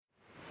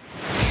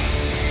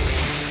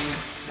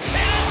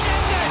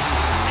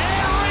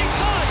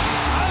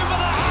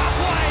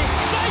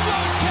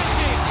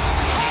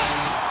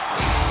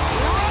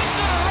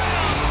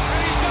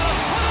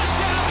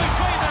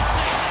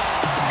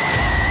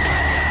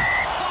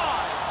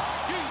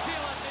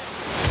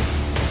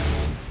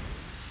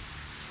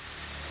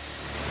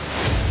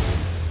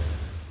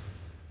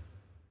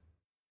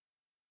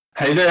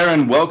Hey there,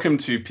 and welcome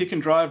to Pick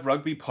and Drive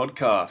Rugby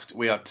Podcast.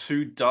 We are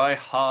two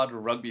die-hard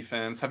rugby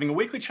fans having a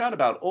weekly chat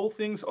about all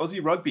things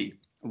Aussie rugby.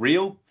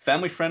 Real,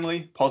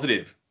 family-friendly,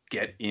 positive.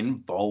 Get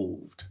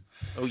involved.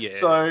 Oh, yeah.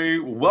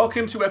 So,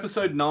 welcome to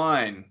episode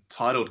 9,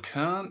 titled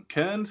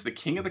Kearns, the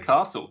King of the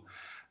Castle.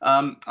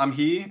 I'm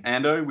here,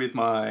 Ando, with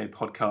my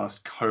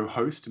podcast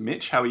co-host,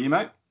 Mitch. How are you,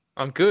 mate?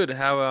 I'm good.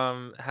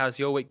 How's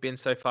your week been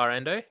so far,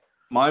 Ando?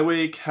 My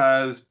week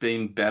has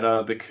been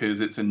better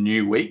because it's a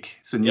new week.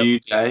 It's a new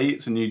day.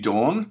 It's a new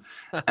dawn.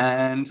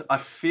 And I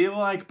feel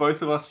like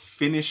both of us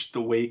finished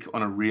the week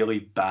on a really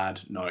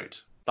bad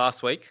note.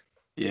 Last week?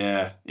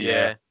 Yeah.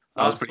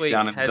 Last week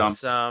had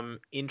some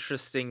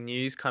interesting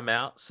news come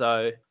out.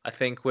 So I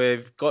think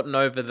we've gotten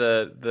over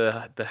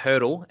the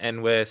hurdle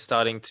and we're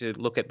starting to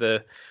look at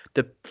the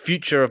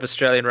future of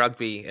Australian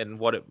rugby and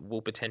what it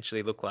will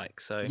potentially look like.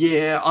 So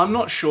yeah, I'm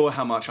not sure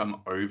how much I'm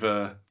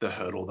over the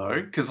hurdle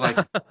though, because like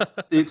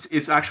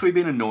it's actually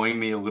been annoying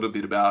me a little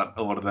bit about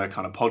a lot of the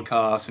kind of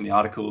podcasts and the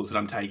articles that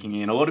I'm taking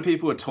in. A lot of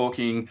people are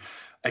talking,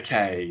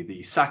 okay,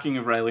 the sacking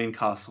of Raelene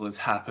Castle has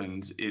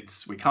happened.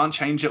 We can't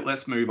change it.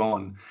 Let's move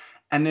on.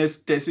 And there's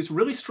this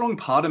really strong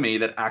part of me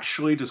that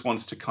actually just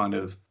wants to kind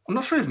of, I'm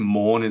not sure if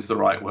mourn is the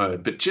right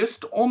word, but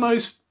just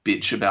almost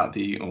bitch about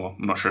or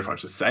I'm not sure if I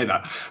should say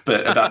that,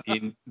 but about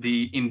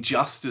the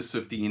injustice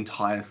of the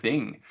entire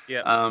thing.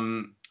 Yeah.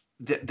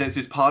 There's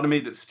this part of me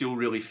that's still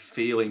really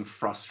feeling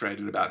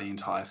frustrated about the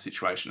entire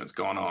situation that's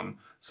gone on.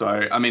 So,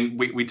 I mean,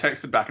 we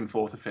texted back and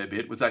forth a fair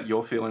bit. Was that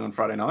your feeling on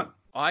Friday night?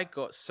 I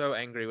got so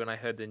angry when I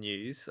heard the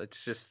news.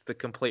 It's just the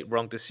complete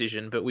wrong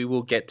decision, but we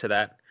will get to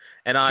that.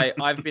 And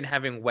I've been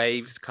having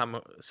waves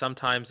come.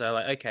 Sometimes I'm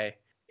like, okay,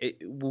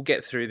 we'll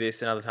get through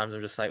this. And other times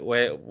I'm just like,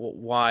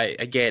 why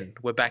again?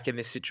 We're back in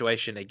this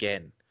situation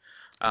again.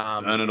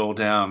 Burn it all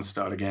down,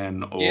 start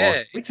again. Or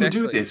yeah, we can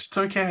do this. It's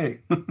okay.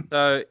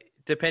 So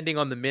depending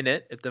on the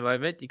minute at the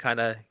moment, you kind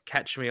of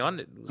catch me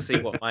on. We'll see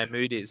what my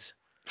mood is.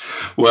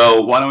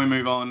 Well, why don't we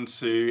move on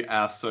to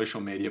our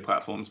social media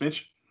platforms,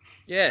 Mitch?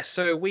 Yeah,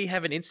 so we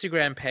have an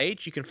Instagram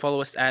page. You can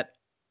follow us at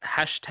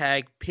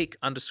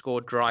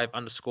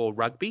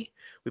 #pick_drive_rugby.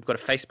 We've got a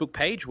Facebook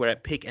page. We're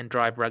at Pick and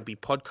Drive Rugby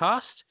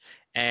Podcast.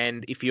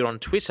 And if you're on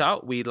Twitter,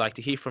 we'd like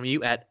to hear from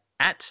you at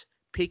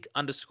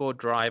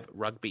 @pick_drive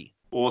rugby.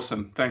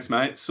 Awesome. Thanks,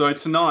 mate. So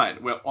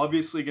tonight, we're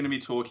obviously going to be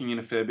talking in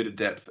a fair bit of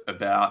depth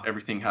about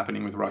everything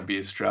happening with Rugby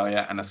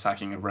Australia and the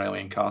sacking of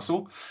Raelene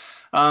Castle.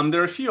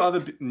 There are a few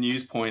other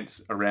news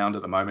points around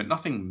at the moment,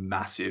 nothing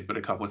massive, but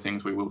a couple of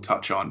things we will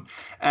touch on.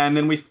 And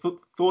then we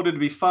thought it'd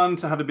be fun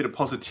to have a bit of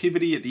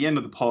positivity at the end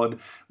of the pod.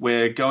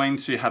 We're going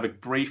to have a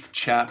brief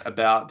chat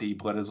about the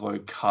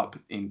Bledisloe Cup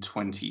in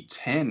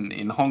 2010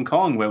 in Hong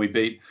Kong, where we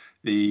beat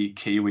the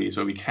Kiwis,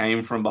 where we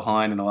came from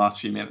behind in the last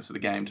few minutes of the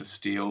game to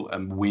steal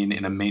and win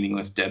in a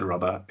meaningless dead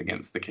rubber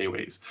against the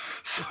Kiwis.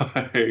 So,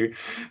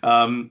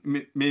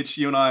 Mitch,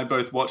 you and I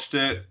both watched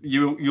it.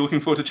 You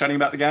looking forward to chatting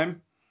about the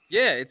game?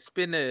 Yeah, it's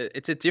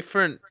a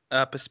different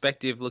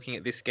perspective looking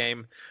at this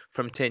game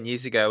from 10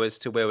 years ago as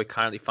to where we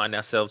currently find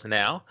ourselves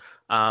now.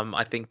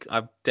 I think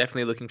I'm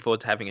definitely looking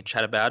forward to having a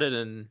chat about it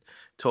and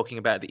talking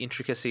about the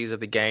intricacies of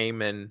the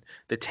game and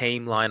the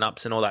team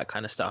lineups and all that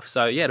kind of stuff.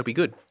 So yeah, it'll be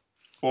good.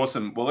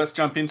 Awesome. Well, let's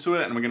jump into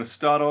it, and we're going to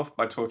start off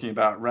by talking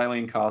about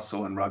Raelene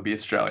Castle and Rugby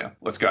Australia.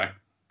 Let's go.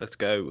 Let's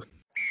go.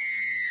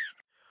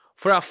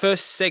 For our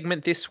first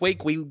segment this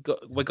week,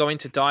 we're going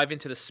to dive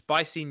into the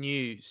spicy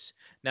news.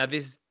 Now,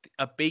 there's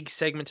a big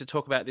segment to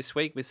talk about this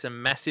week with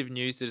some massive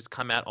news that has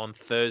come out on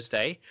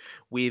Thursday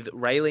with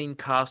Raelene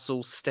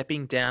Castle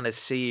stepping down as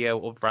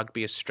CEO of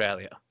Rugby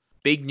Australia.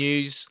 Big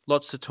news,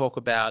 lots to talk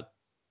about.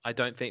 I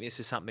don't think this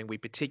is something we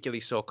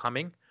particularly saw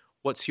coming.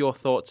 What's your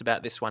thoughts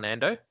about this one,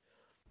 Ando?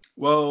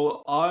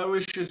 Well, I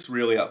was just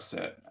really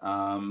upset.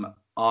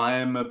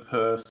 I'm a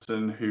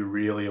person who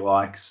really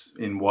likes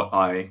in what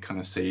I kind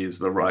of see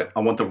as I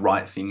want the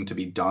right thing to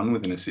be done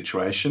within a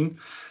situation.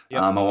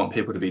 Yep. I want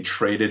people to be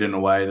treated in a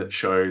way that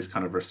shows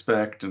kind of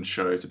respect and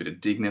shows a bit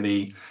of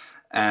dignity.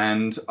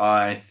 And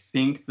I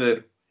think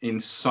that in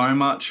so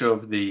much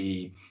of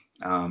the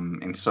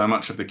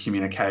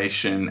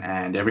communication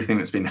and everything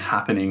that's been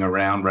happening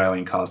around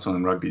Raelene Castle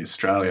and Rugby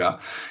Australia,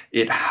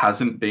 it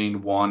hasn't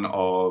been one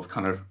of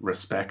kind of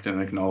respect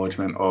and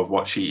acknowledgement of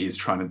what she is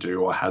trying to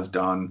do or has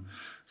done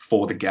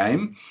for the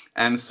game.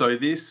 And so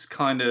this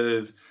kind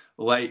of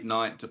late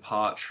night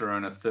departure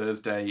on a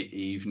Thursday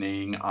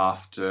evening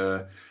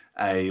after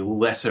a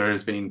letter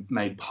has been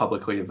made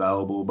publicly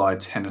available by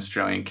 10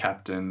 Australian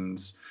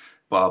captains,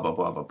 blah, blah,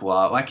 blah, blah,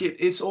 blah. Like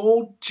it's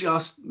all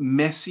just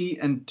messy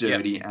and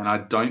dirty. Yep. And I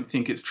don't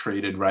think it's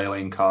treated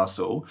Raelene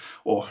Castle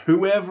or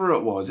whoever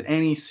it was,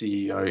 any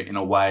CEO, in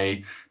a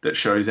way that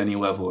shows any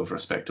level of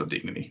respect or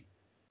dignity.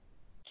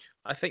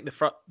 I think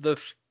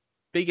the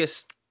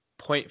biggest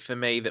point for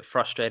me that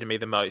frustrated me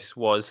the most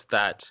was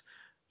that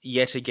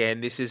yet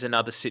again, this is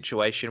another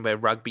situation where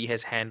rugby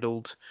has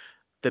handled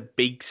the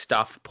big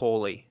stuff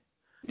poorly.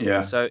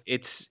 Yeah. So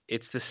it's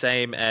the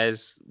same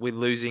as we're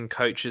losing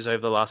coaches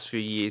over the last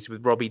few years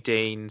with Robbie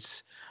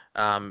Deans,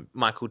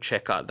 Michael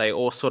Checker. They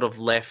all sort of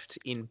left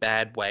in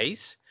bad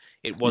ways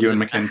It Ewan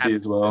wasn't McKenzie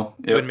as well.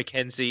 Ewan Yep.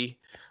 McKenzie,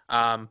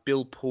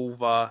 Bill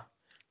Pulver,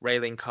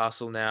 Raylene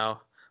Castle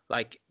now.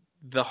 Like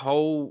the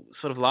whole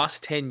sort of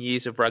last 10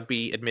 years of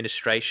rugby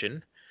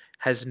administration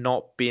has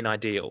not been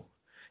ideal.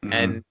 Mm-hmm.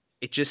 And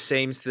it just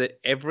seems that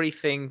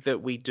everything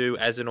that we do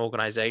as an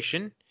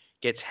organization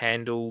gets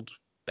handled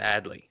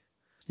badly.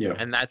 Yeah.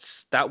 And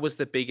that was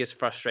the biggest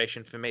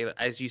frustration for me.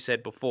 As you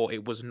said before,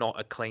 it was not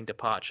a clean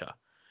departure.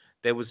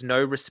 There was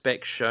no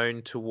respect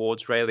shown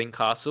towards Raylene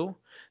Castle.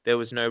 There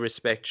was no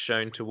respect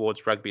shown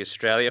towards Rugby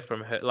Australia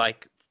from her.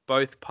 Like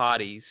both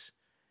parties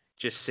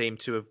just seem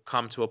to have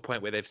come to a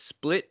point where they've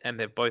split and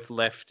they've both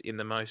left in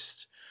the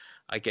most,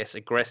 I guess,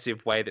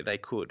 aggressive way that they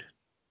could.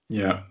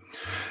 Yeah.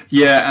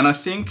 Yeah, and I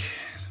think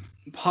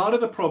part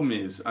of the problem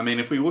is, I mean,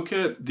 if we look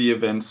at the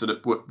events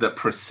that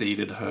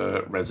preceded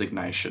her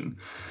resignation,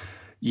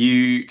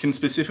 you can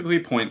specifically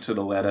point to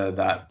the letter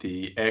that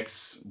the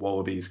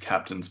ex-Wallabies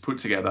captains put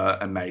together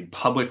and made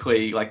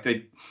publicly. Like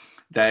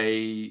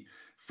they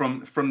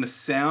from the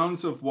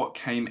sounds of what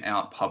came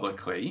out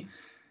publicly,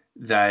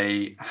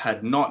 they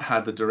had not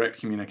had the direct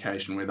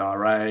communication with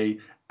RA,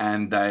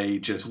 and they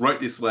just wrote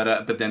this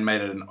letter, but then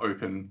made it an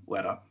open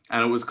letter.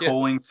 And it was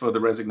calling for the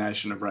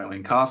resignation of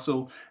Raylene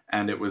Castle,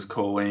 and it was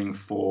calling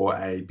for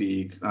a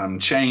big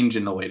change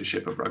in the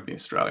leadership of Rugby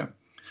Australia.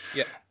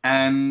 Yeah.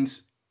 And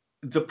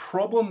the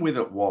problem with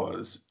it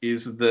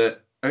is that,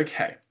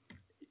 okay,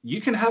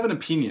 you can have an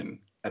opinion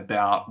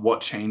about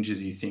what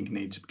changes you think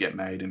need to get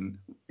made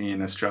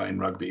in Australian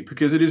rugby,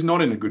 because it is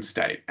not in a good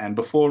state. And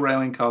before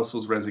Raylene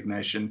Castle's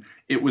resignation,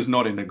 it was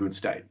not in a good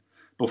state.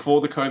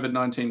 Before the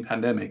COVID-19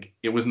 pandemic,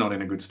 it was not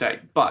in a good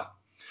state. But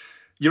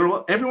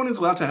everyone is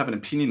allowed to have an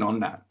opinion on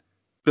that.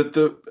 But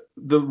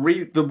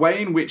the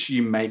way in which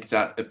you make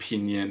that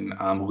opinion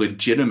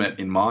legitimate,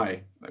 in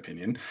my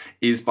opinion,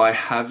 is by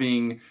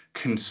having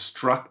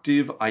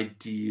constructive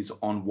ideas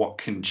on what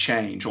can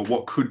change or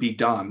what could be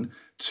done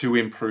to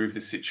improve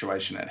the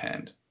situation at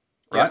hand,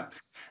 right? Yep.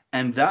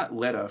 And that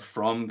letter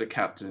from the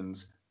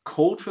captains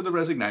called for the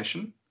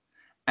resignation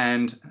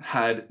and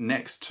had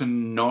next to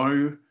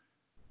no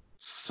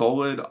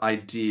solid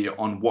idea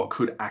on what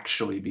could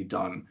actually be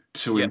done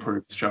to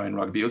improve Australian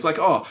rugby. It was like,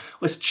 oh,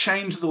 let's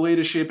change the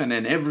leadership and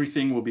then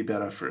everything will be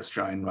better for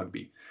Australian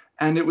rugby.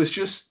 And it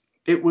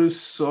was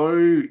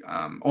so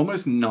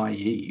almost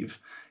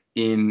naive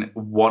in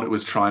what it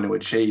was trying to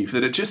achieve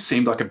that it just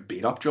seemed like a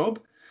beat-up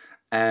job.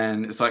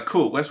 And it's like,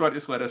 cool, let's write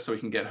this letter so we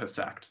can get her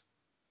sacked.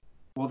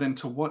 Well, then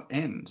to what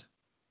end?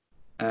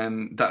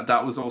 And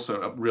that was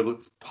also a real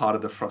part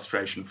of the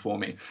frustration for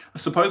me.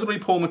 Supposedly,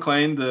 Paul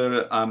McLean,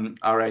 the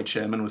RA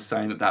chairman, was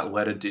saying that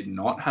letter did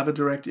not have a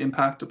direct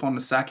impact upon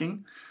the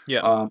sacking.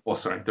 Yeah.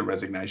 The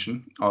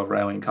resignation of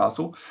Raylene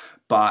Castle.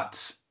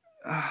 But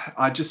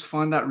I just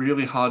find that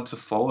really hard to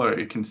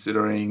follow,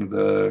 considering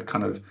the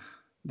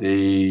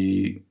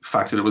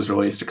fact that it was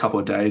released a couple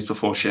of days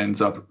before she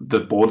ends up. The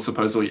board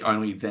supposedly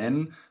only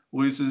then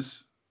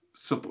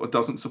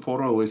doesn't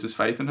support her or loses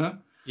faith in her.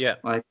 Yeah.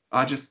 Like,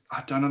 I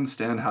don't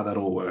understand how that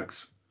all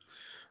works.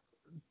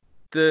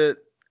 The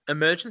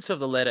emergence of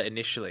the letter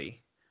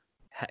initially,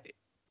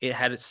 it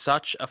had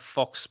such a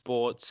Fox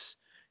Sports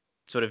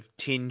sort of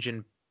tinge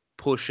and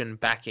push and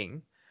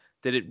backing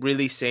that it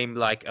really seemed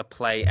like a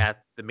play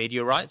at the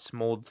media rights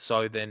more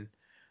so than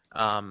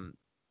a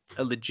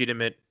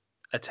legitimate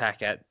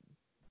attack at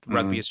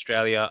Rugby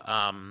Australia,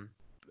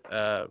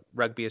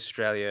 Rugby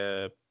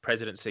Australia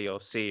presidency or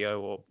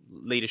CEO or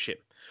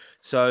leadership.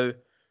 So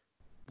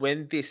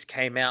when this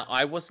came out,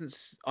 I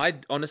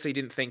honestly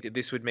didn't think that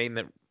this would mean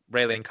that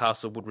Raylene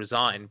Castle would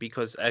resign,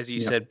 because as you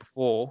said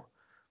before,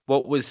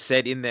 what was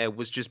said in there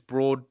was just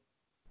broad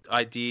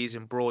ideas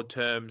and broad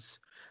terms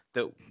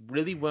that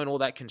really weren't all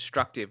that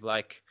constructive.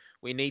 Like,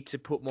 we need to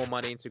put more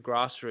money into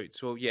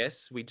grassroots. Well,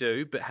 yes, we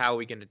do, but how are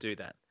we going to do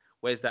that?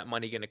 Where's that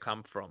money going to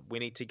come from? We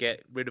need to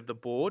get rid of the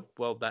board.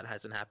 Well, that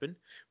hasn't happened.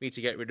 We need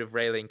to get rid of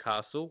Raylene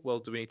Castle. Well,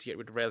 do we need to get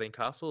rid of Raylene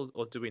Castle,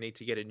 or do we need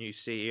to get a new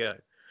CEO?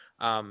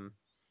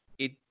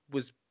 It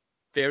was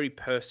very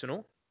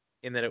personal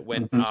in that it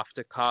went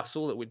after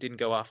Castle. It didn't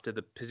go after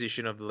the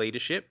position of the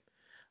leadership.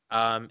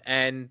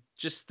 And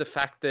just the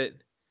fact that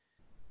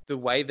the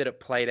way that it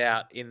played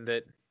out, in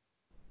that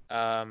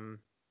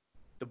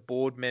the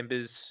board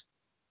members,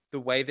 the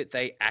way that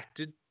they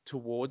acted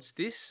towards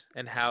this,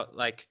 and how,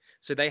 like,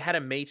 so they had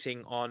a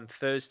meeting on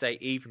Thursday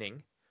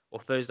evening or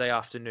Thursday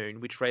afternoon,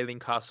 which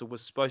Raylene Castle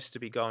was supposed to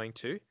be going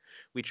to,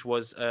 which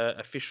was an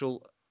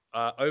official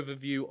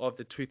overview of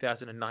the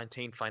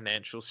 2019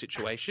 financial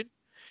situation.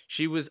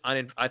 She was,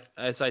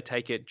 as I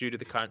take it, due to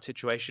the current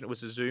situation, it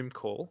was a Zoom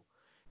call.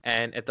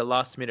 And at the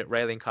last minute,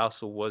 Raylene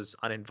Castle was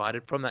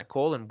uninvited from that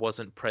call and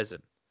wasn't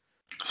present.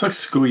 It's like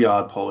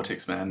schoolyard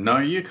politics, man. No,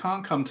 you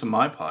can't come to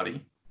my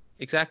party.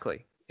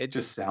 Exactly. It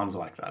just sounds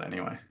like that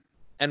anyway.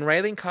 And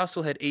Raylene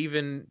Castle had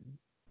even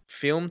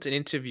filmed an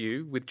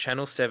interview with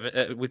Channel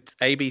 7, with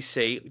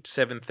ABC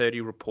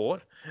 7:30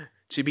 report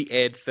to be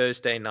aired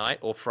Thursday night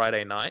or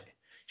Friday night.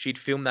 She'd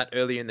filmed that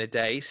earlier in the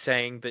day,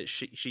 saying that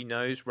she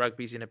knows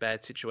rugby's in a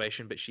bad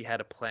situation, but she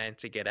had a plan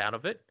to get out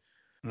of it.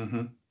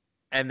 Mm-hmm.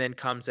 and then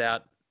comes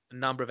out a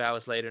number of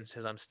hours later and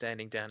says, I'm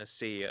standing down as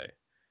CEO.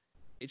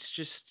 It's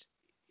just,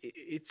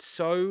 it's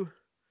so,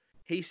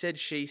 he said,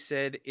 she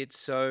said,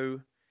 it's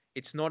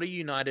not a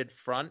united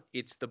front.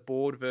 It's the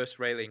board versus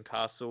Raelene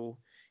Castle.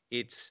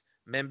 It's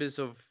members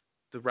of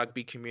the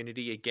rugby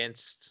community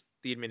against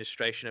the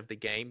administration of the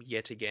game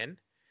yet again.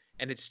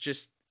 And it's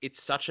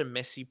such a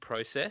messy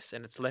process,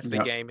 and it's left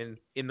the game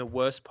in the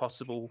worst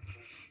possible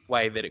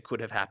way that it could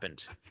have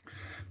happened.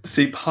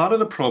 See, part of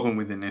the problem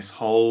within this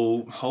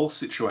whole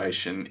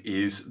situation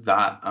is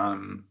that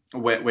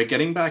we're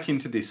getting back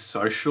into this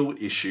social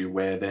issue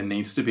where there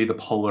needs to be the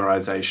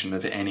polarization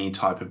of any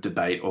type of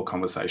debate or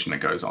conversation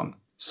that goes on.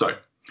 So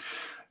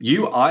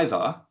you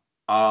either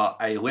are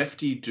a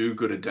lefty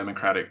do-gooder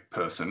Democratic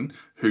person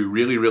who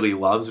really, really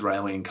loves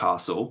Raelene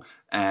Castle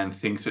and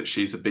thinks that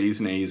she's a bee's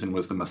knees and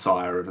was the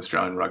messiah of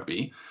Australian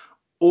rugby,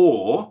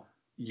 or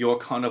you're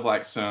kind of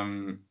like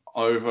some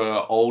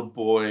over old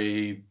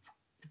boy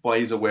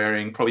blazer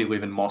wearing, probably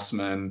live in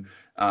Mossman,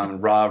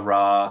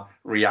 rah-rah,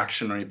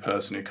 reactionary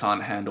person who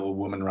can't handle a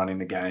woman running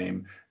the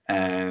game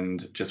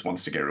and just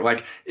wants to get rid.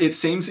 Like, it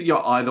seems that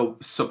you're either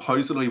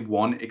supposedly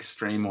one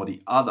extreme or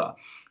the other.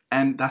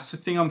 And that's the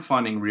thing I'm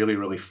finding really,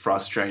 really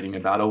frustrating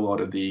about a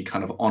lot of the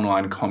kind of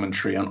online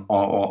commentary or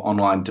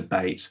online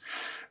debate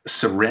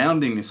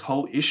surrounding this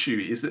whole issue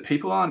is that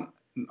people aren't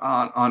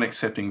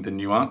accepting the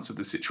nuance of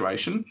the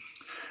situation.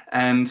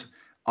 And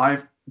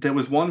there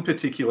was one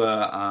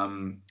particular,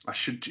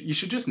 you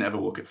should just never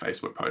look at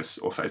Facebook posts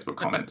or Facebook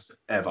comments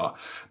ever.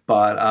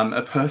 But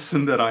a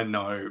person that I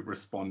know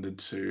responded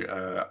to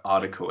an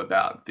article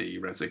about the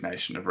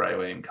resignation of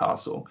Raelene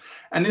Castle.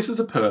 And this is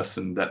a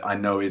person that I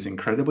know is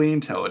incredibly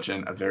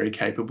intelligent, a very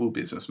capable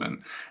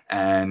businessman,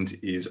 and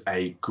is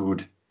a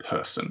good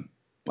person,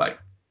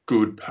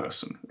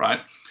 right?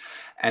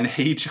 And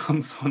he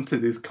jumps onto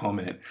this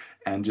comment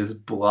and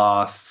just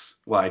blasts,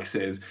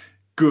 says,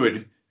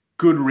 good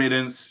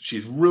riddance.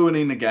 She's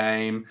ruining the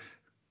game.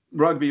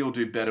 Rugby will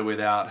do better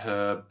without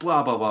her.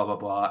 Blah, blah, blah, blah,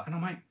 blah. And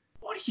I'm like,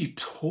 what are you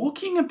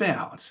talking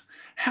about?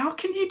 How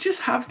can you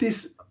just have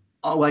this,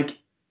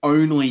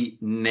 only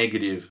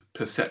negative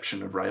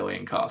perception of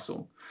Raelene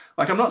Castle?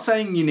 I'm not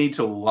saying you need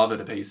to love her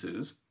to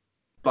pieces,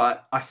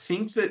 but I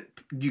think that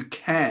you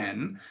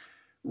can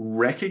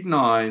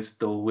recognize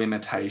the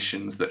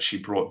limitations that she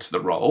brought to the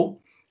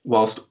role,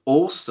 whilst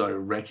also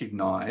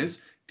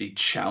recognize the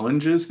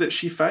challenges that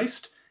she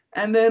faced,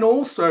 and then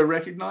also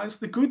recognize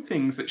the good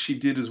things that she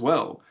did as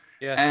well.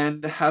 Yeah.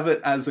 And have it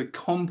as a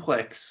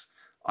complex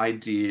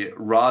idea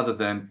rather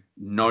than,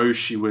 no,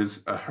 she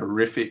was a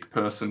horrific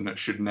person that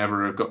should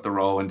never have got the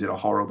role and did a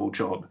horrible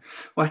job.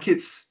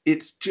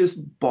 It's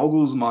just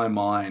boggles my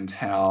mind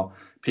how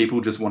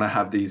people just want to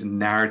have these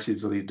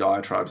narratives or these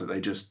diatribes that they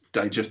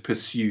just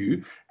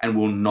pursue and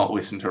will not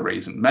listen to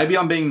reason. Maybe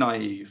I'm being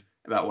naive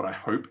about what I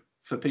hope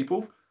for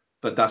people,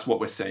 but that's what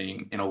we're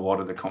seeing in a lot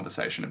of the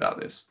conversation about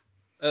this.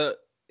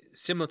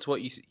 Similar to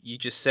what you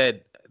just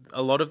said,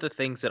 a lot of the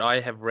things that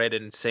I have read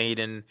and seen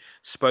and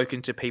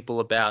spoken to people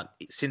about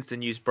since the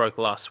news broke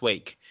last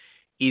week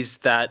is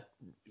that,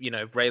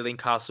 Raelene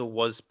Castle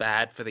was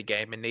bad for the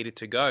game and needed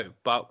to go.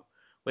 But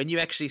when you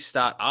actually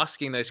start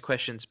asking those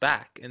questions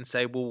back and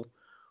say, well,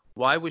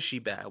 why was she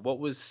bad? What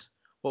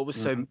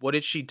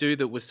did she do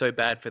that was so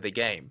bad for the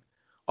game?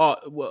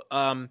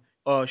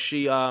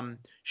 She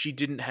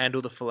didn't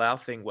handle the Folau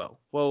thing well.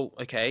 Well,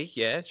 okay,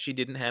 yeah, she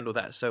didn't handle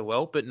that so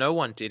well, but no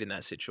one did in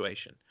that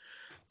situation.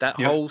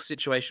 That whole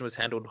situation was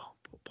handled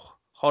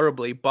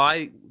horribly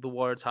by the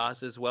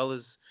Waratahs as well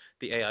as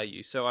the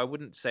ARU. So I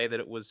wouldn't say that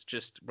it was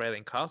just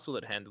Raelene Castle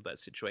that handled that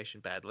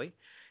situation badly.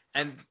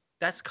 And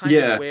that's kind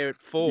of where it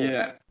falls.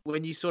 Yeah.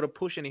 When you sort of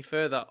push any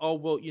further,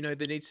 there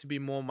needs to be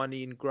more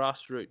money in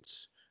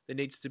grassroots. There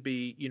needs to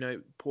be,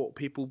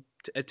 people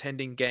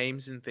attending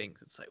games and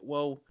things. It's like,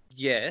 well,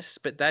 yes,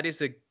 but that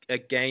is a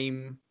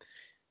game.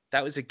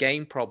 That was a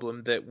game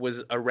problem that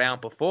was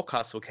around before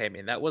Castle came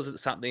in. That wasn't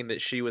something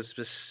that she was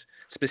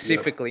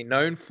specifically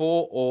known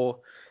for, or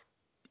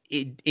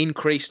it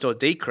increased or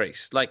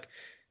decreased.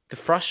 The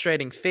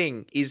frustrating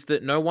thing is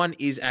that no one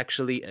is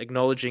actually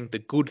acknowledging the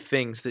good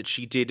things that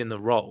she did in the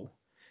role,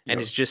 and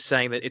is just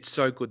saying that it's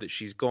so good that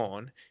she's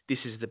gone.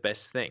 This is the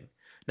best thing.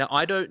 Now,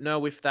 I don't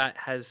know if that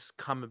has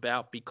come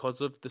about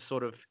because of the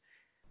sort of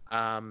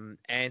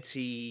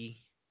anti-Castle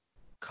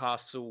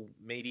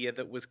media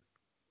that was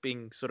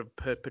being sort of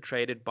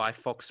perpetrated by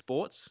Fox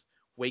Sports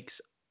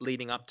weeks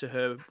leading up to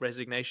her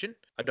resignation.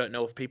 I don't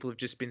know if people have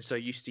just been so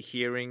used to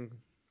hearing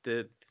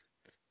the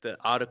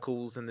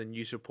articles and the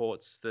news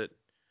reports that,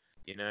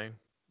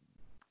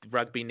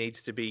 rugby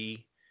needs to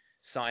be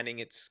signing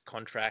its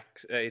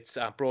contract, its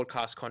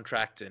broadcast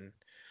contract, and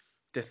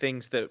the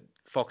things that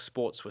Fox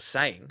Sports was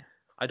saying.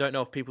 I don't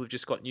know if people have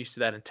just gotten used to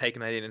that and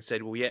taken that in and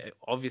said, well, yeah,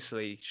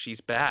 obviously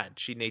she's bad.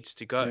 She needs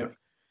to go.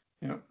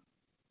 Yeah.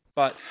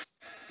 But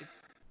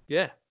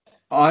yeah.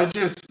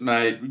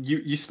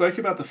 You spoke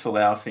about the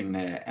Folau thing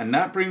there, and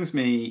that brings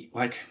me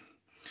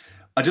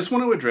I just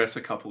want to address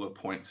a couple of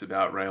points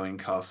about Raylene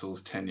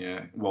Castle's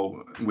tenure,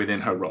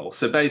 within her role.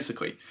 So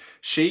basically,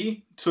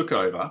 she took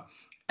over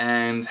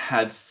and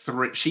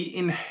she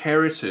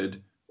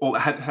inherited or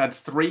had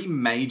three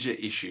major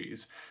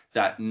issues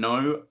that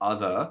no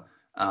other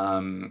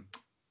CEO.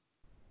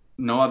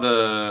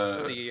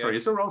 Sorry,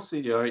 is the role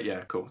CEO?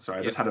 Yeah, cool. Sorry,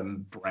 I just had a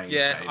brain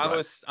fade. I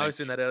was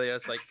doing that earlier.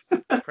 It's like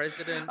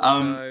president,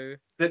 no.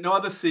 That no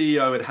other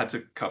CEO had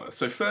to cover.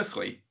 So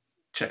firstly,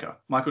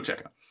 Michael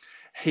Cheika.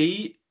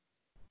 He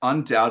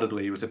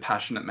undoubtedly was a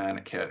passionate man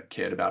that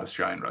cared about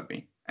Australian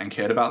rugby and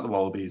cared about the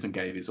Wallabies and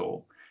gave his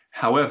all.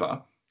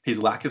 However, his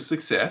lack of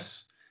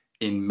success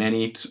in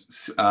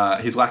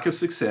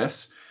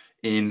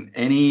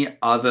any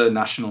other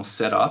national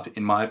setup,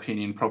 in my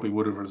opinion, probably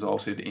would have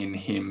resulted in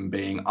him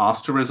being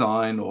asked to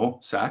resign or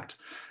sacked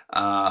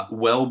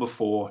well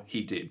before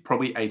he did,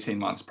 probably 18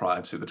 months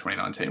prior to the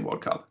 2019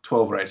 World Cup,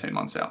 12 or 18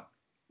 months out.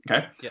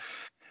 Okay? Yeah.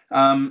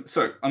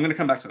 So I'm going to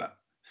come back to that.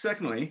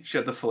 Secondly, she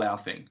had the Folau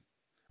thing,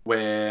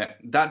 where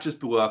that just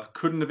blew up,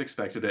 couldn't have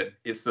expected it.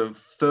 It's the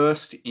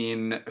first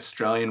in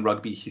Australian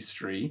rugby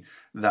history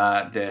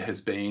that there has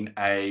been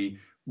a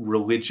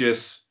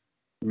religious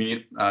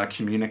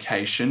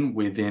communication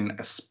within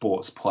a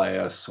sports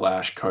player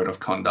 / code of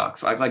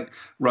conduct. Like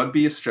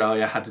Rugby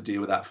Australia had to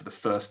deal with that for the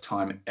first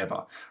time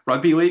ever.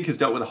 Rugby League has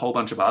dealt with a whole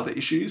bunch of other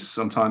issues,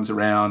 sometimes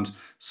around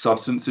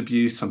substance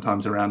abuse,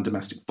 sometimes around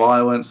domestic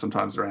violence,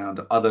 sometimes around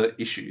other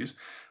issues,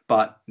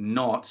 but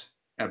not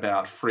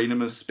about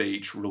freedom of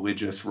speech,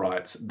 religious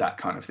rights, that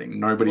kind of thing.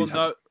 No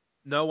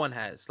one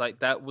has. Like,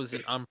 that was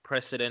an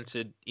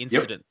unprecedented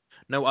incident.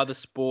 Yep. No other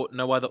sport,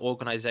 no other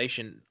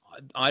organization.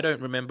 I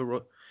don't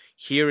remember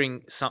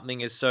hearing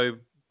something as so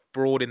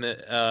broad in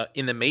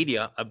the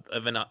media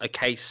of a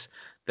case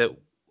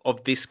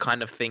of this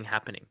kind of thing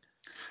happening.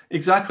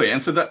 Exactly.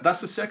 And so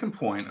that's the second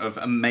point of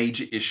a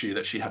major issue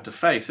that she had to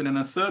face. And then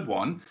the third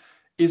one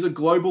is a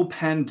global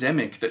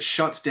pandemic that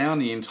shuts down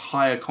the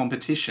entire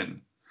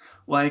competition.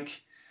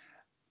 Like,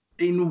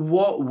 in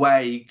what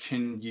way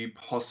can you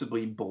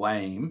possibly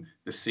blame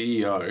the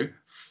CEO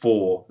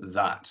for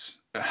that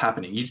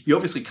happening? You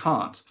obviously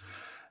can't.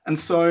 And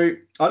so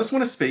I just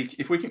want to speak,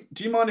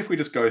 do you mind if we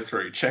just go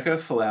through Cheika,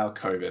 Folau,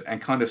 COVID, and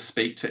kind of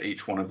speak to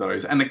each one of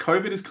those? And the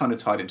COVID is kind of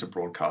tied into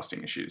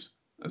broadcasting issues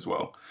as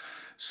well.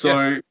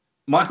 So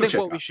Michael Cheika,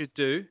 what we should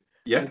do,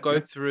 we'll go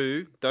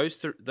through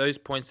those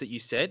points that you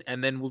said,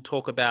 and then we'll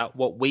talk about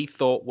what we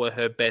thought were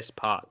her best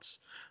parts,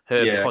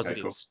 her positives.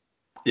 Okay, cool.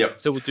 Yep.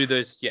 So we'll do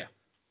those,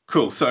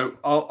 Cool. So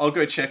I'll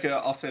go Cheika.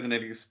 I'll say the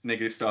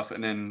negative stuff,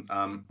 and then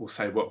we'll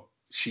say what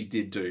she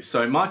did do.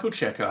 So Michael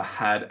Cheika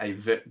had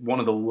one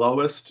of the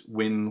lowest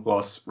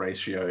win-loss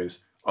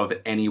ratios of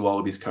any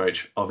Wallabies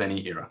coach of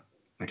any era.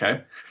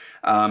 Okay.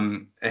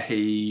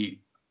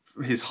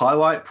 His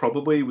highlight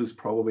was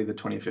probably the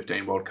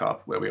 2015 World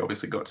Cup, where we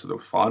obviously got to the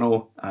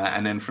final.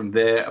 And then from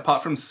there,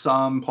 apart from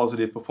some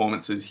positive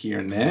performances here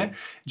and there,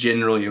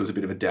 generally it was a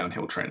bit of a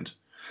downhill trend.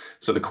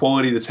 So the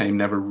quality of the team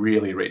never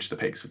really reached the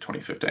peaks of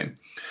 2015.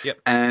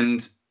 Yep.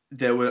 And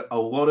there were a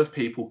lot of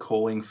people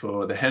calling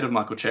for the head of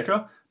Michael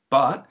Cheika,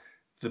 but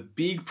the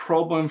big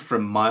problem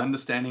from my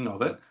understanding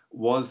of it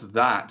was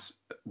that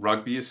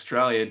Rugby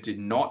Australia did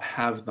not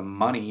have the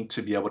money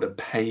to be able to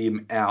pay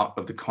him out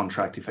of the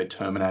contract if they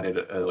terminated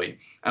it early.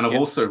 And I've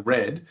also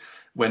read,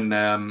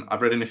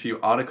 I've read in a few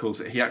articles,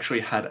 that he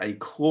actually had a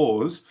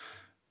clause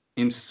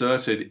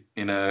inserted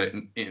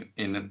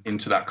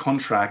into that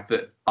contract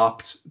that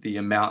upped the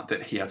amount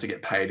that he had to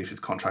get paid if his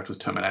contract was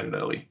terminated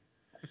early.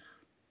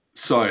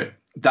 So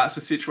that's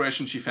the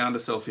situation she found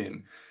herself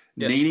in,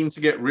 needing to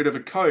get rid of a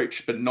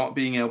coach, but not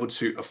being able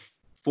to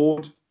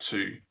afford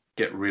to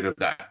get rid of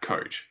that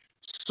coach.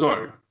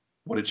 So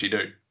what did she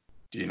do?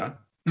 Do you know?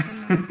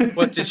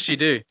 What did she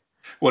do?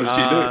 What did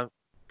she do?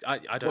 I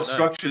don't know. What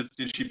structures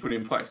did she put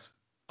in place?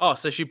 Oh,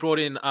 so she brought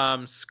in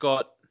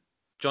Scott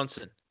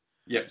Johnson.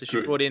 Yeah. So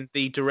she brought in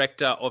the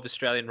director of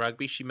Australian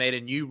Rugby. She made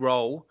a new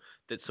role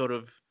that sort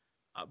of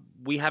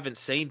we haven't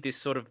seen this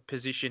sort of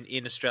position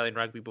in Australian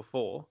Rugby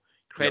before.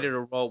 Created a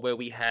role where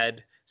we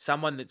had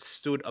someone that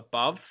stood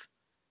above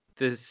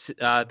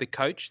the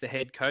coach, the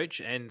head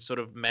coach, and sort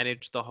of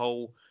managed the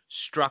whole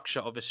structure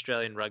of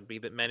Australian Rugby,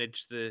 that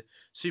managed the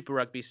Super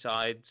Rugby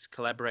sides,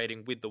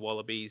 collaborating with the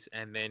Wallabies,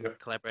 and then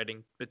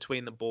collaborating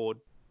between the board.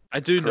 I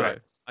do know.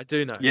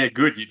 Yeah,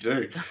 good, you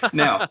do.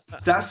 Now,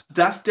 that's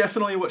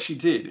definitely what she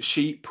did.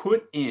 She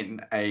put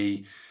in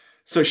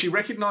so she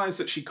recognized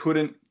that she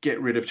couldn't get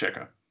rid of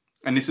Cheika.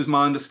 And this is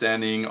my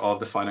understanding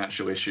of the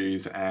financial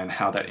issues and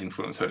how that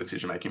influenced her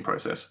decision-making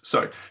process.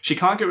 So she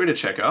can't get rid of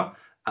Cheika.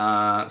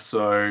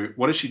 So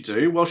what does she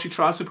do? Well, she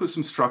tries to put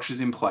some structures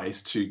in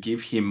place to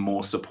give him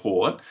more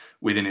support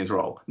within his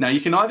role. Now,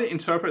 you can either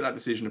interpret that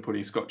decision of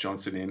putting Scott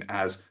Johnson in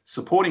as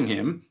supporting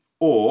him,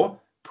 or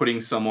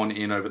putting someone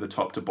in over the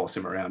top to boss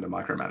him around and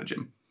micromanage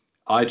him.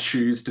 I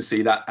choose to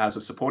see that as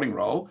a supporting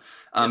role,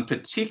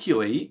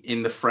 particularly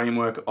in the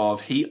framework of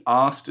he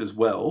asked as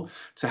well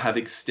to have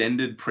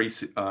extended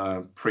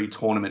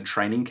pre-tournament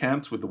training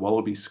camps with the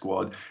Wallabies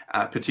squad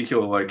at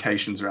particular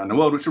locations around the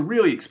world, which are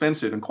really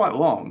expensive and quite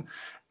long.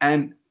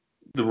 And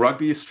the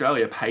Rugby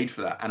Australia paid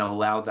for that and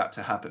allowed that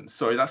to happen.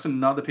 So that's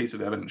another piece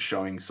of evidence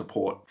showing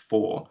support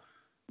for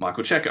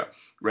Michael Cheika.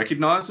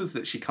 Recognises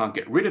that she can't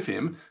get rid of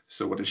him.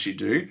 So what does she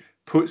do?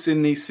 Puts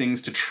in these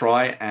things to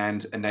try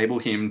and enable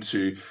him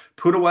to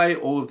put away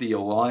all of the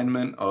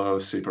alignment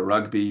of Super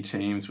Rugby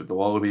teams with the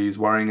Wallabies,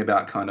 worrying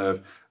about kind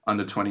of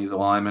under 20s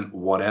alignment,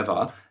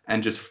 whatever,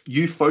 and just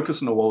you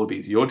focus on the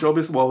Wallabies. Your job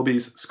is the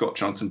Wallabies. Scott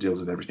Johnson deals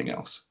with everything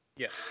else.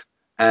 Yeah.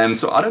 And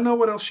so I don't know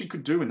what else she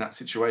could do in that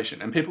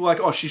situation. And people are like,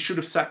 oh, she should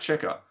have sacked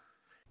Cheika.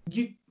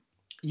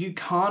 You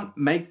can't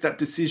make that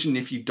decision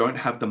if you don't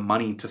have the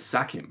money to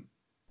sack him.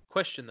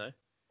 Question though.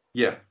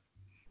 Yeah.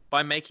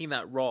 By making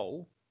that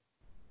role,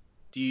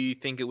 do you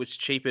think it was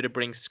cheaper to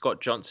bring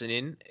Scott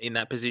Johnson in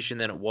that position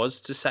than it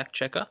was to sack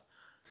Cheika?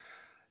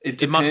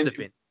 It must have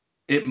been.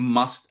 It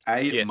must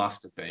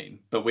have been,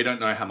 but we don't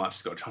know how much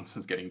Scott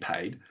Johnson's getting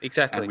paid.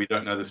 Exactly. And we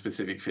don't know the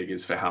specific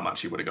figures for how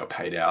much he would have got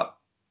paid out.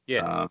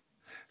 Yeah.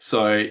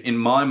 So in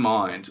my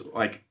mind,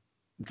 like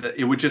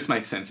it would just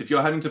make sense if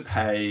you're having to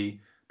pay.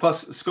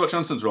 Plus, Scott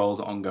Johnson's role is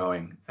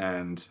ongoing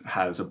and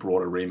has a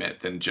broader remit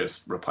than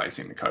just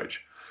replacing the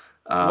coach.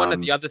 One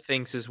of the other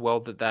things as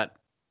well that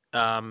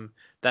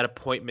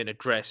appointment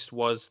addressed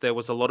was there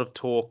was a lot of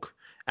talk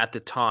at the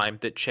time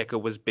that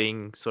Cheika was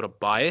being sort of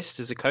biased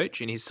as a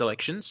coach in his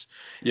selections,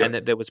 and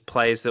that there was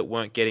players that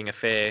weren't getting a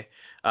fair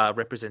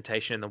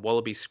representation in the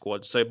Wallaby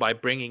squad. So by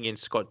bringing in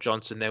Scott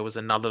Johnson, there was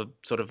another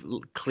sort of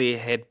clear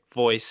head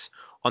voice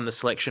on the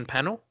selection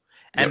panel,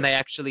 and they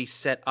actually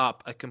set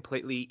up a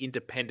completely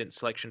independent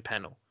selection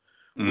panel,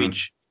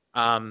 which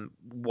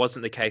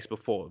wasn't the case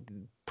before.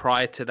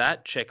 Prior to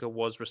that, Cheika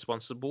was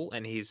responsible,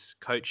 and his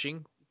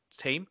coaching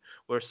team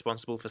were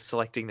responsible for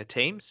selecting the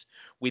teams.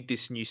 With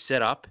this new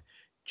setup,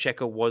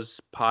 Cheika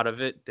was part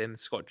of it, then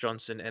Scott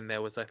Johnson, and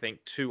there was, I think,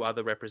 2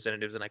 other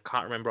representatives, and I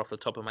can't remember off the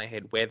top of my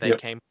head where they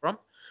came from.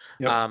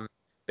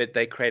 But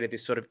they created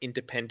this sort of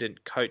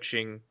independent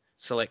coaching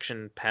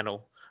selection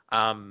panel.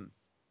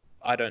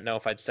 I don't know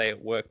if I'd say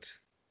it worked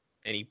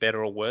any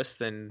better or worse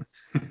than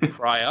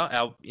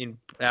prior.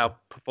 Our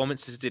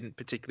performances didn't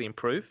particularly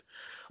improve,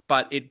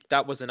 but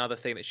that was another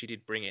thing that she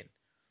did bring in.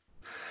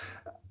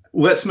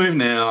 Let's move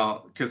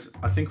now, because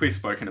I think we've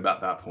spoken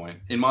about that point.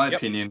 In my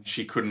opinion,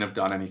 she couldn't have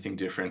done anything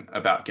different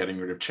about getting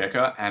rid of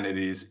Cheika, and it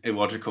is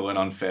illogical and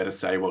unfair to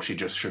say, well, she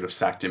just should have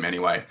sacked him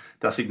anyway.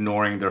 That's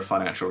ignoring the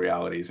financial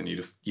realities, and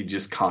you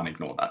just can't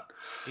ignore that.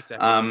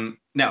 Exactly.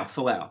 Now,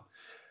 Folau.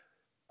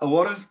 A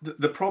lot of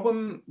the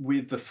problem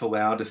with the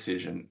Folau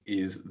decision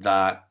is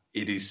that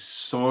it is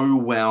so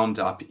wound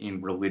up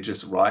in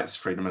religious rights,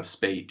 freedom of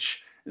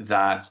speech,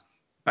 that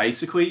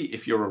basically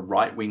if you're a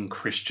right-wing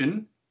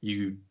Christian,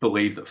 you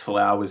believe that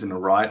Folau was in the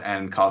right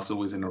and Castle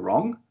was in the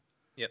wrong.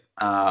 Yep.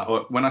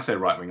 Or when I say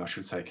right-wing, I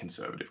should say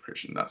conservative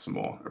Christian. That's a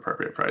more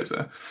appropriate phrase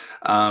there.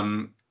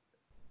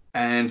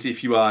 And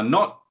if you are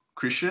not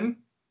Christian,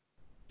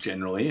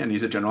 generally, and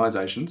these are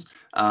generalizations,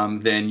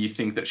 then you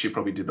think that she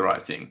probably did the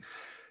right thing.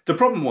 The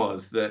problem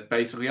was that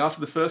basically after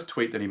the first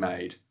tweet that he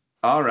made,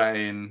 RA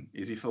and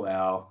Izzy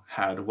Folau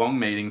had long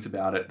meetings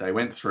about it. They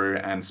went through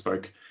and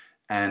spoke,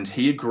 and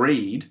he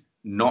agreed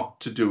not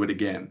to do it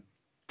again.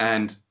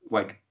 And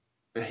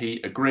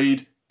he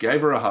agreed,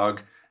 gave her a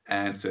hug,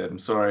 and said, "I'm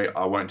sorry,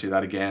 I won't do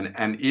that again.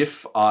 And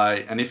if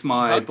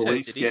my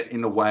beliefs get in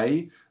the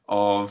way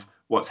of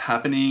what's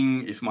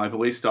happening, if my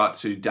beliefs start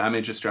to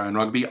damage Australian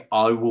rugby,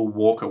 I will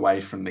walk away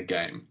from the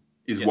game,"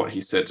 is what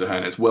he said to her.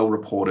 And it's well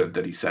reported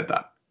that he said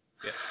that.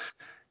 Yeah.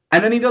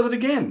 And then he does it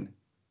again.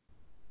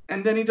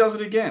 And then he does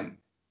it again.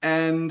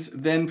 And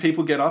then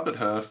people get up at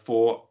her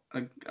for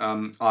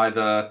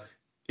either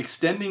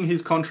extending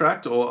his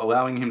contract or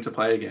allowing him to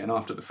play again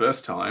after the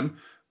first time,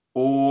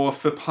 or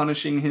for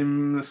punishing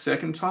him the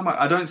second time.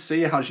 I don't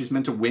see how she's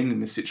meant to win in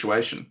this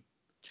situation.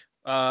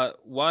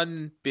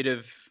 One bit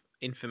of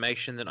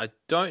information that I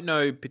don't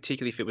know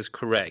particularly if it was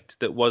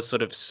correct, that was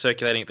sort of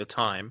circulating at the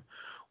time,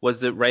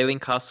 was that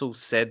Raelene Castle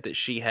said that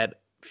she had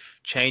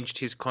changed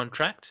his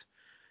contract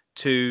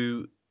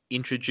to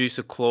introduce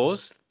a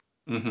clause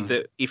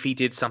that if he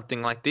did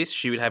something like this,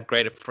 she would have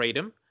greater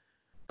freedom,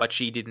 but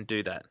she didn't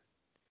do that.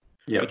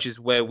 Which is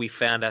where we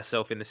found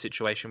ourselves in the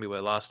situation we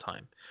were last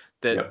time.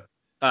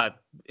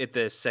 At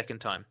the second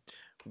time,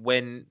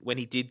 when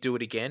he did do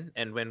it again,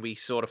 and when we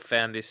sort of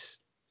found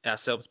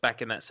ourselves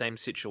back in that same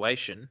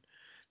situation,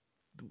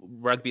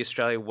 Rugby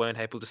Australia weren't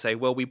able to say,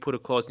 well, we put a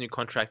clause in your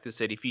contract that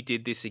said if you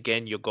did this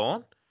again, you're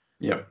gone.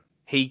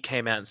 He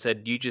came out and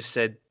said, you just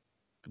said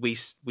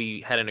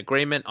we had an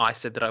agreement. I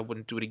said that I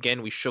wouldn't do it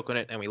again. We shook on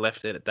it and we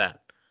left it at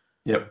that.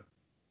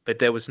 But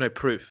there was no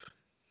proof.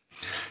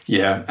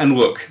 And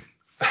look,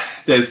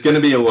 there's going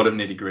to be a lot of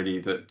nitty gritty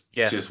that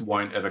just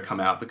won't ever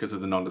come out because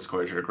of the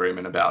non-disclosure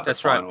agreement about the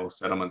final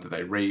settlement that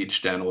they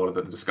reached and a lot of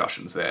the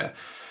discussions there.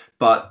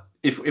 But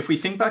if we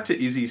think back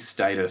to Izzy's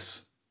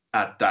status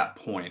at that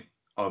point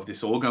of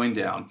this all going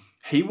down,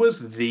 he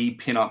was the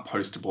pin-up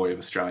poster boy of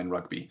Australian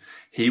rugby.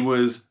 He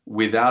was,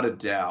 without a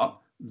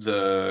doubt,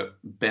 the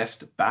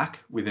best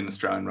back within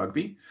Australian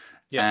rugby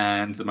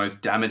and the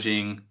most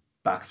damaging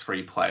back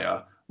three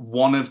player,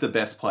 one of the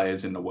best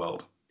players in the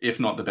world, if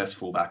not the best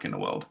fullback in the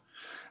world.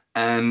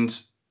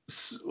 And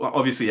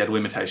obviously he had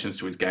limitations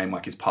to his game,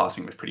 like his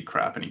passing was pretty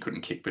crap and he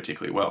couldn't kick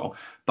particularly well.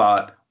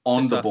 But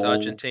on the ball,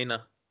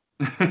 Argentina.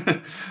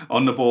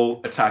 on the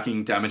ball,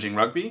 attacking, damaging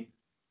rugby,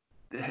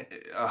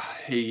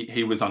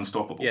 he was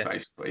unstoppable,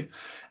 basically.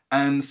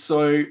 And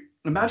so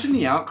imagine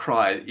the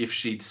outcry if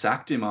she'd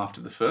sacked him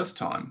after the first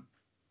time.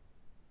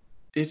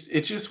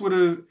 It just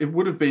would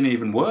have been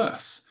even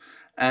worse.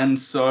 And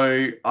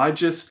so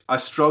I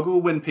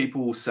struggle when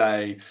people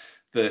say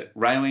that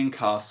Raelene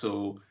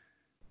Castle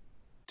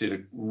did a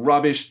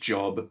rubbish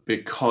job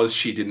because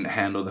she didn't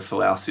handle the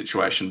Folau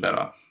situation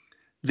better.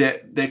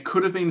 There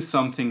could have been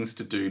some things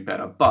to do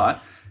better,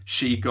 but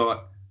she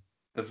got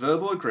a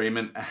verbal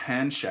agreement, a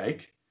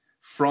handshake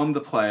from the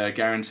player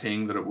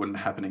guaranteeing that it wouldn't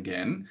happen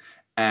again.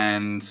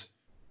 And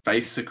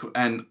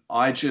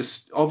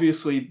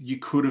obviously you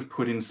could have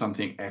put in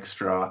something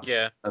extra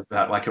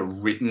about like a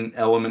written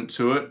element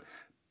to it,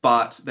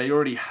 but they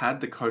already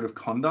had the code of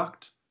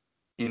conduct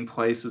in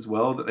place as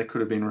well that they could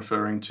have been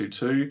referring to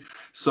too.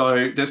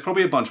 So there's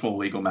probably a bunch more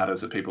legal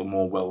matters that people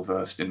more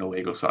well-versed in the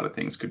legal side of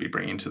things could be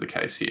bringing to the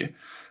case here.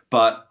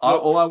 But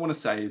all I want to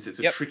say is it's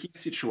a tricky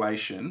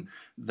situation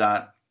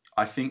that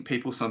I think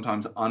people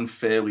sometimes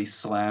unfairly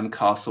slam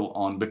Castle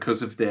on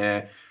because of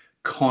the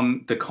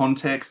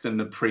context and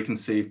the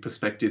preconceived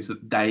perspectives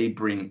that they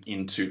bring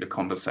into the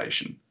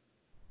conversation.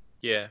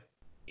 Yeah.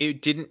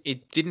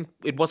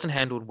 It wasn't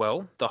handled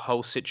well, the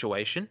whole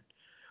situation.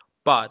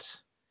 But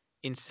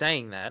in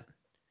saying that,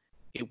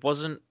 it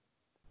wasn't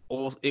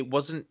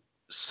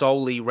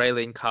solely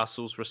Raelene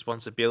Castle's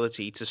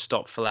responsibility to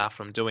stop Folau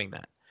from doing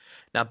that.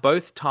 Now,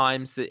 both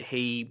times that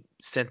he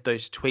sent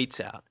those tweets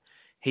out,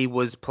 he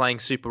was playing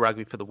Super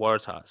Rugby for the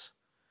Waratahs.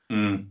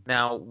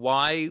 Now,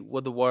 why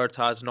were the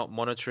Waratahs not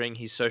monitoring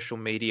his social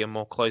media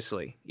more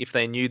closely if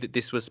they knew that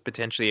this was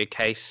potentially a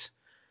case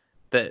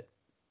that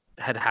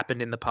had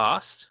happened in the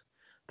past?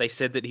 They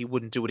said that he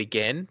wouldn't do it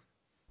again,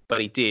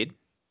 but he did.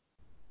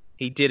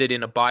 He did it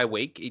in a bye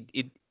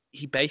week.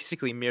 He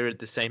basically mirrored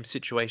the same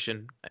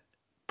situation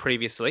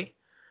previously.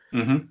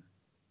 Mm-hmm.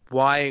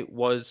 Why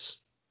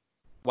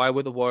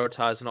were the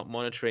Waratahs not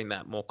monitoring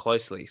that more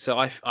closely? So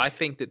I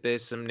think that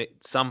there's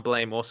some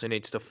blame also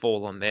needs to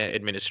fall on their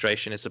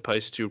administration as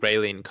opposed to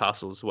Raelene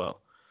Castle as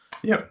well.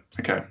 Yep.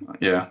 Okay.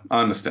 Yeah,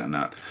 I understand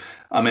that.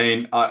 I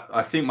mean,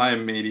 I think my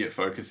immediate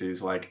focus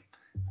is like,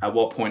 at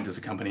what point does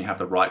a company have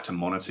the right to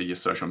monitor your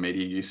social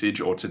media usage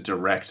or to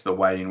direct the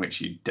way in which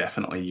you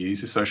definitely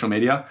use your social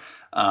media?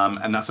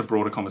 And that's a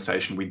broader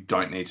conversation we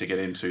don't need to get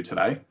into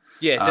today.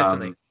 Yeah,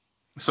 definitely.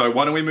 So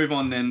why don't we move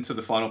on then to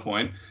the final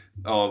point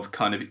of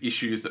kind of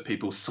issues that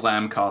people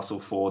slam Castle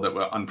for that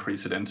were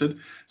unprecedented.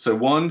 So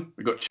 1,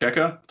 we got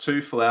Checker. 2,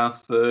 Folau.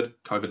 3rd,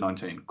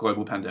 COVID-19,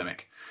 global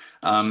pandemic.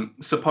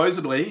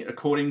 Supposedly,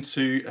 according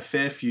to a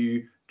fair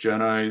few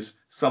journos,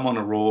 some on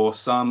Raw,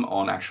 some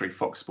on actually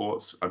Fox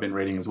Sports, I've been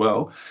reading as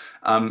well,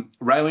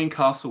 Raelene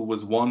Castle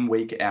was 1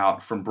 week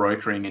out from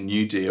brokering a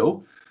new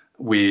deal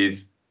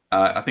with,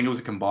 I think it was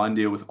a combined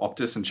deal with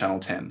Optus and Channel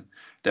 10.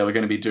 They were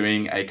going to be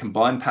doing a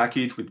combined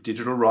package with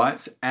digital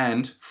rights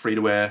and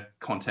free-to-air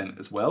content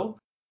as well.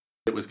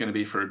 It was going to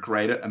be for a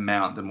greater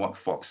amount than what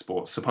Fox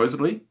Sports,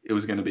 supposedly, it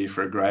was going to be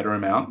for a greater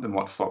amount than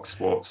what Fox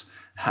Sports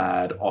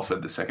had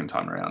offered the second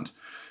time around.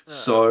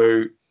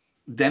 So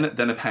then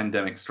a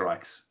pandemic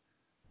strikes,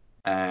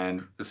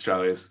 and Rugby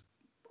Australia is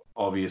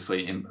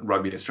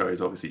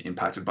obviously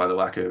impacted by the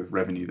lack of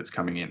revenue that's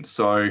coming in.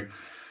 So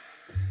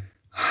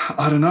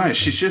I don't know.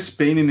 She's just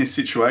been in this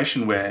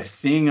situation where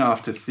thing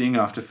after thing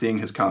after thing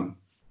has come.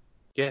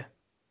 Yeah.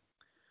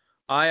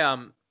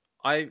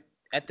 I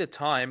at the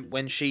time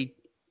when she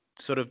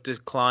sort of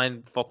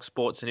declined Fox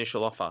Sports'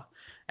 initial offer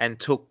and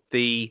took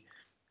the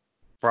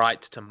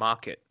rights to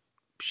market,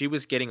 she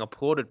was getting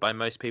applauded by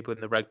most people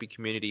in the rugby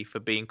community for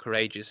being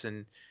courageous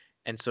and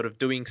sort of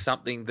doing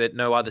something that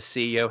no other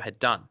CEO had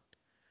done,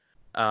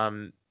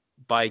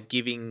 by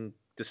giving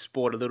the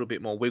sport a little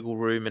bit more wiggle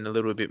room and a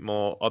little bit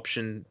more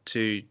option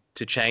to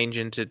change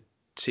and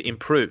to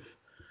improve.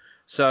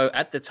 So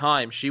at the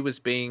time, she was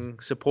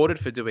being supported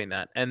for doing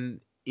that. And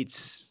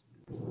it's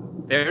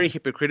very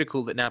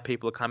hypocritical that now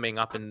people are coming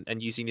up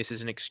and using this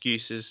as an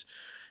excuse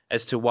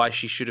as to why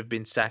she should have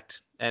been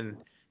sacked and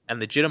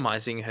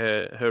legitimizing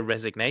her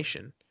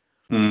resignation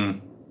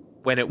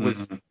when it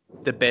was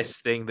the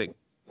best thing that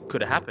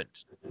could have happened.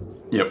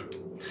 Yep.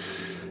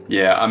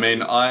 Yeah, I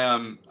mean,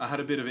 I had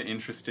a bit of an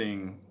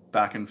interesting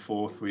back and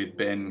forth with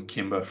Ben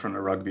Kimber from the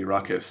Rugby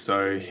Ruckus.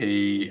 So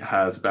he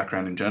has a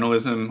background in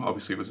journalism,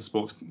 obviously was a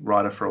sports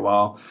writer for a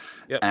while.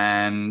 Yep.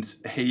 And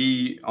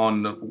he,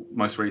 on the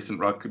most recent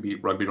Rugby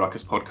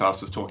Ruckus podcast,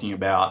 was talking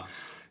about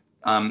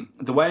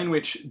the way in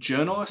which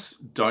journalists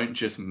don't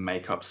just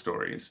make up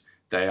stories.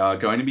 They are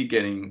going to be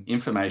getting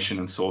information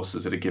and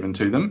sources that are given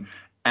to them,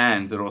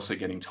 and they're also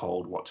getting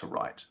told what to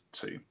write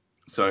to.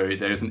 So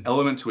there's an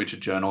element to which a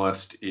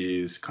journalist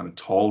is kind of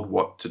told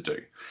what to do.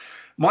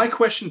 My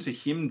question to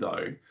him,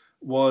 though,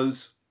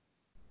 was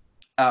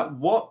at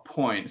what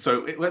point,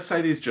 so let's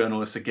say these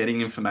journalists are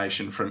getting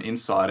information from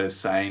insiders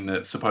saying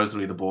that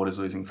supposedly the board is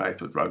losing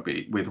faith with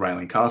rugby, with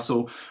Raelene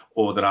Castle,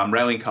 or that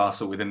Raelene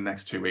Castle within the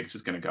next 2 weeks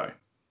is going to go.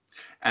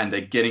 And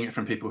they're getting it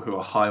from people who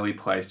are highly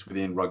placed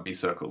within rugby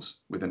circles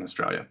within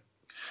Australia.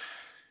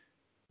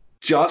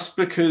 Just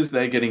because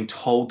they're getting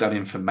told that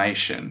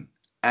information,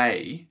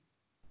 A,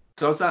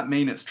 does that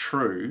mean it's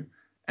true?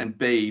 And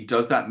B,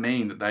 does that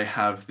mean that they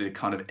have the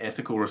kind of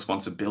ethical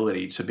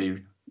responsibility to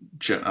be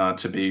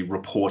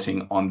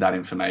reporting on that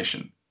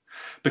information?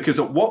 Because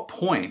at what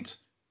point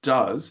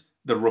does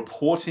the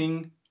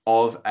reporting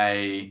of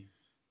a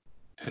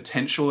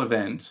potential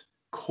event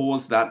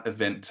cause that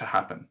event to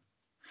happen?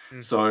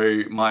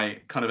 So my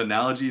kind of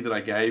analogy that I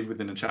gave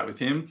within a chat with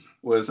him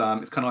was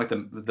it's kind of like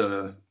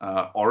the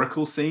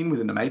Oracle scene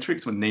within the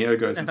Matrix when Neo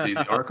goes and sees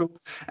the Oracle,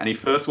 and he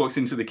first walks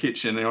into the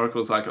kitchen, and the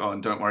Oracle's like, "Oh,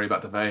 and don't worry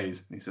about the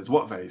vase." And he says,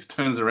 "What vase?"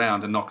 Turns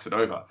around and knocks it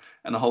over,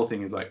 and the whole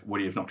thing is like, "What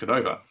do you've knocked it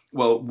over?"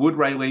 Well, would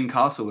Raelene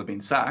Castle have been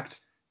sacked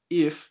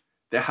if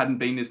there hadn't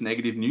been this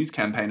negative news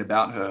campaign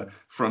about her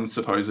from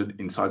supposed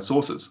inside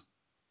sources?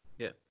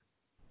 Yeah,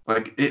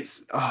 like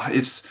it's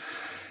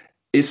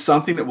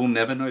something that we'll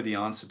never know the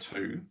answer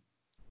to.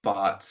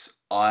 But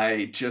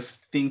I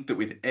just think that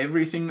with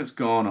everything that's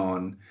gone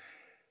on,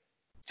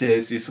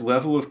 there's this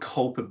level of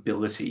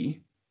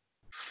culpability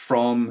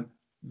from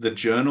the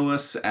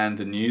journalists and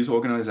the news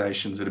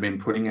organisations that have been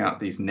putting out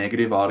these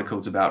negative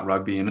articles about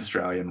rugby in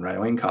Australia and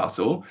Raelene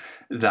Castle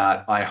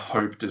that I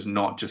hope does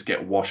not just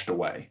get washed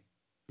away.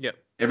 Yep.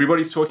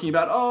 Everybody's talking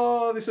about,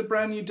 oh, this is a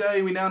brand new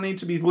day. We now need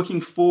to be looking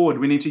forward.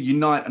 We need to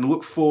unite and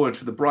look forward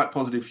for the bright,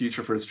 positive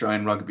future for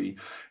Australian rugby.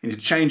 We need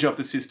to change up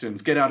the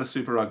systems, get out of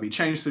Super Rugby,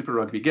 change Super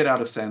Rugby, get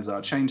out of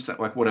Sanzar, change that,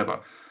 like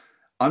whatever.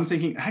 I'm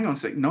thinking, hang on a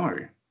sec, no.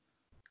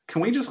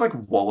 Can we just like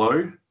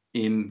wallow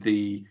in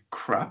the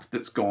crap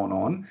that's gone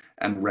on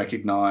and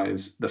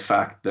recognise the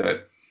fact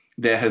that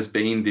there has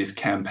been this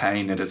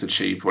campaign that has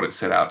achieved what it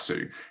set out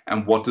to?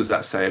 And what does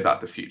that say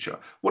about the future?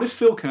 What if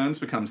Phil Kearns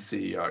becomes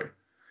CEO?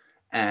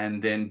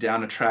 And then down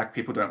the track,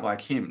 people don't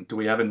like him. Do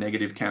we have a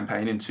negative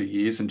campaign in 2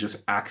 years and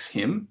just axe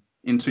him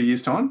in 2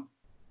 years' time?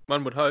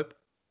 One would hope.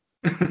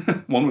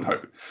 One would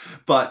hope.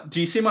 But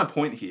do you see my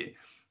point here?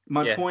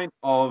 My point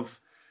of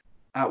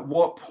at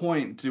what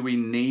point do we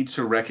need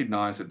to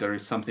recognise that there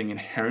is something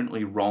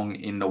inherently wrong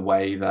in the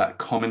way that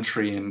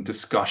commentary and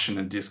discussion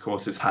and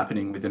discourse is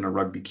happening within a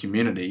rugby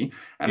community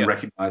and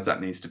recognise that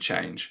needs to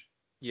change?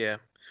 Yeah.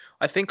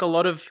 I think a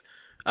lot of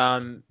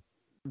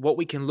what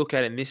we can look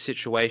at in this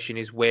situation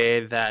is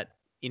where that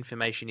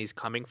information is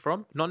coming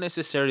from, not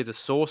necessarily the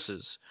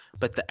sources,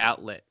 but the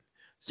outlet.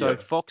 So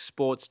Fox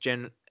Sports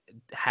in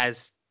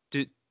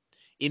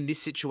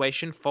this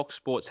situation, Fox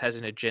Sports has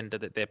an agenda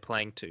that they're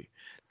playing to.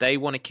 They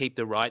want to keep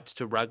the rights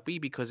to rugby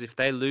because if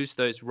they lose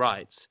those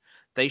rights,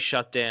 they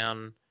shut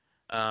down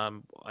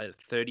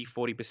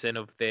 30-40%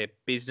 of their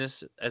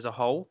business as a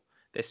whole,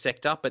 their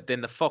sector, but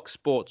then the Fox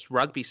Sports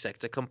rugby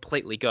sector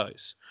completely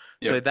goes.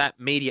 So that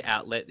media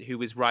outlet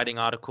who is writing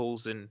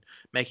articles and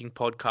making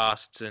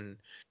podcasts and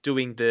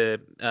doing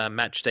the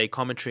match day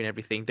commentary and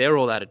everything, they're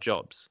all out of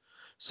jobs.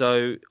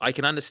 So I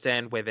can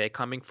understand where they're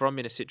coming from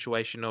in a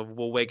situation of,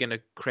 well, we're going to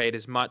create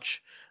as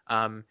much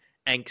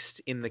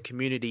angst in the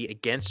community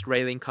against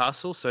Raelene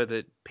Castle so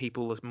that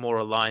people are more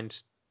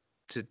aligned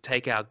to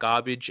take our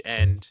garbage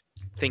and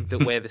think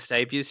that we're the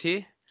saviors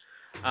here.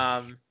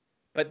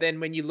 But then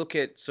when you look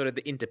at sort of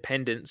the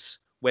independents,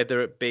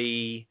 whether it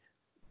be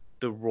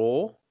the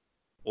Raw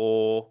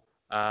or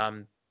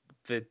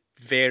the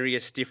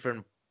various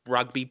different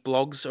rugby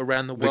blogs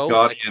around the world. The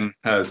Guardian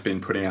has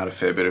been putting out a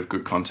fair bit of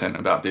good content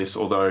about this,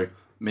 although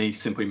me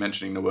simply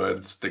mentioning the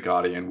words The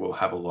Guardian will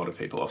have a lot of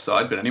people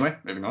offside. But anyway,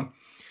 moving on.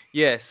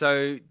 Yeah,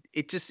 so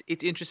it's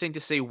interesting to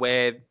see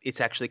where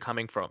it's actually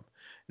coming from.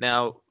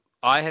 Now,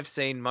 I have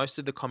seen most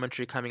of the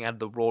commentary coming out of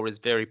the Raw is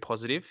very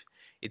positive.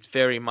 It's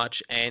very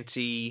much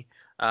anti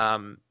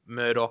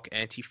Murdoch,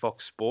 anti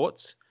Fox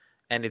Sports,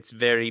 and it's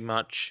very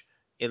much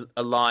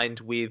aligned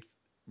with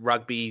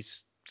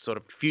rugby's sort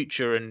of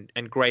future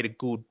and greater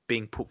good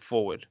being put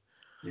forward.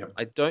 Yep.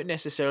 I don't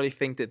necessarily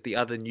think that the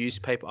other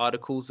newspaper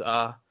articles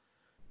are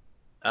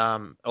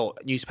or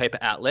newspaper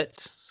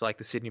outlets, so like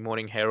the Sydney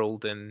Morning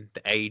Herald and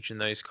the Age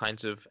and those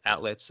kinds of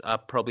outlets are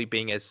probably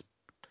being as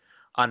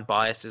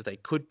unbiased as they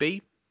could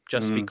be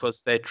just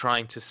because they're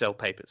trying to sell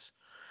papers.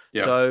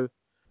 Yep. So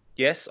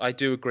yes, I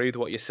do agree with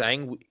what you're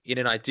saying. In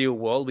an ideal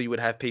world, we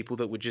would have people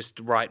that would just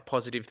write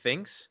positive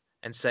things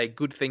and say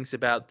good things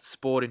about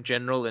sport in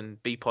general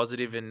and be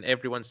positive and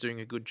everyone's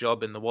doing a good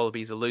job and the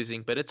Wallabies are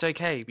losing, but it's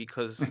okay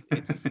because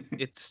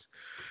it's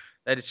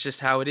just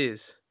how it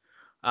is.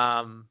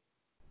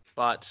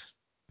 But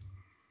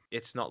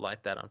it's not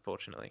like that,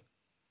 unfortunately.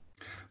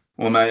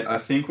 Well, mate, I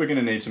think we're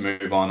going to need to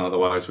move on.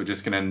 Otherwise, we're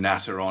just going to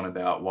natter on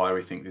about why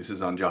we think this is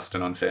unjust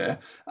and unfair.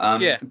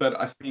 Yeah. But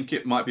I think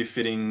it might be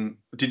fitting.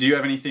 Did you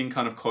have anything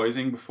kind of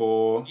closing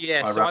before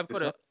Yeah, I so wrap I've got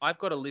this a up? I've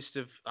got a list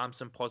of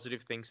some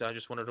positive things that I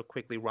just wanted to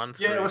quickly run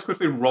Yeah, through let's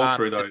quickly roll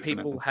through that those and then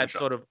people we'll have finish up.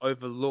 sort of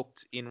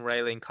overlooked in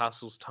Raylene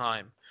Castle's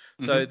time.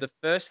 So Hmm. the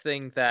first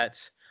thing that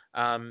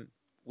um,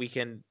 we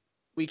can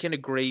we can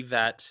agree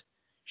that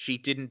she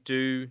didn't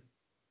do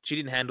she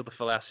didn't handle the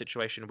Folau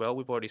situation well.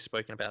 We've already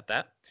spoken about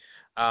that.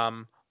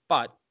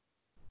 But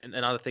and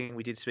another thing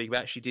we did speak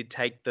about, she did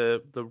take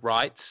the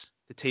rights,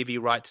 the TV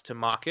rights to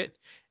market,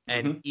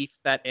 and Hmm. if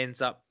that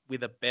ends up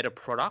with a better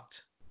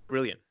product,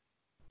 brilliant.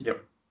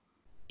 Yep.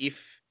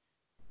 If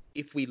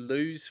if we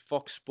lose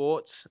Fox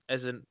Sports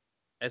as an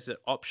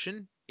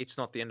option, it's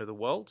not the end of the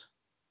world.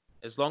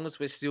 As long as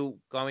we're still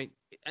going,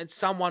 and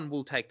someone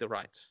will take the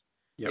rights.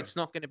 Yep. It's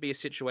not going to be a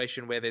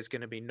situation where there's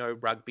going to be no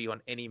rugby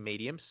on any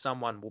medium.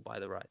 Someone will buy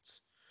the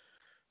rights.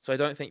 So I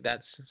don't think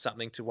that's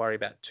something to worry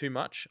about too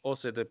much.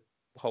 Also, the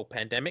whole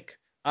pandemic.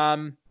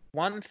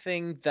 One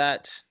thing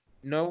that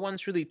no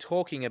one's really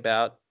talking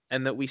about,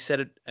 and that we said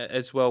it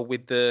as well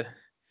with the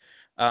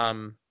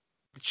um,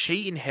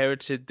 she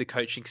inherited the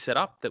coaching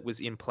setup that was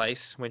in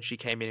place when she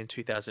came in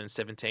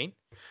 2017.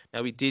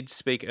 Now, we did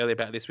speak earlier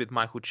about this with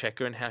Michael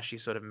Checker and how she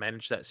sort of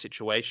managed that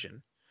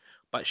situation.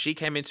 But she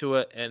came into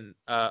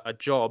a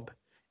job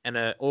and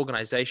an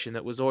organization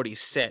that was already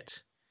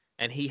set,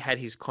 and he had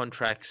his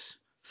contracts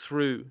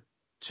through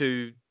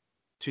to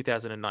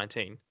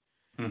 2019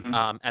 Hmm.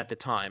 at the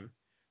time.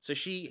 So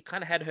she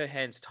kind of had her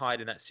hands tied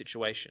in that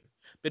situation.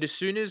 But as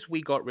soon as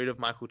we got rid of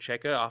Michael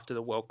Checker after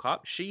the World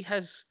Cup, she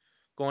has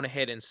gone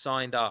ahead and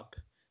signed up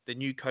the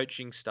new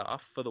coaching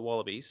staff for the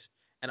Wallabies.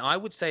 And I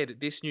would say that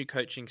this new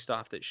coaching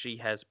staff that she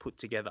has put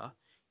together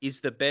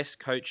is the best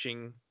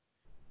coaching,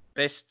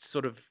 best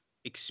sort of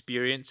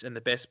experience and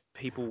the best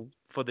people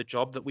for the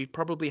job that we've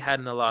probably had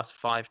in the last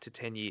 5 to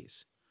 10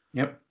 years.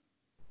 Yep. Yep.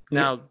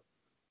 Now,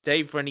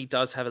 Dave Rennie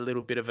does have a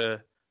little bit of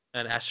an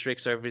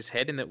asterisk over his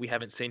head in that we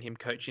haven't seen him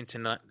coach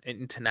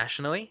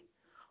internationally,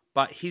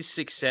 but his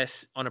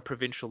success on a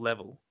provincial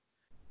level,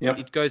 Yep.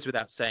 it goes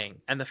without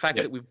saying. And the fact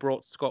that Yep. we've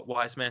brought Scott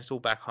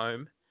Wisemantle back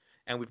home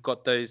and we've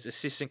got those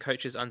assistant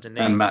coaches And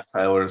underneath Matt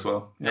Taylor as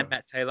well. and Yep.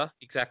 Matt Taylor,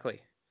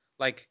 exactly.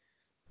 Like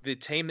the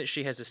team that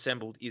she has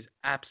assembled is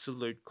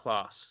absolute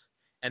class.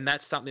 And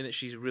that's something that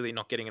she's really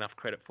not getting enough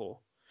credit for.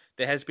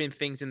 There has been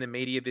things in the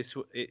media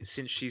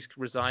since she's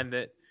resigned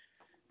that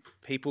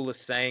people are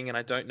saying, and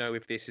I don't know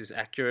if this is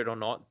accurate or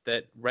not,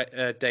 that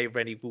Dave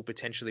Rennie will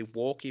potentially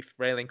walk if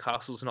Raylene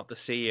Castle's not the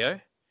CEO.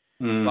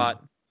 Mm.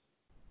 But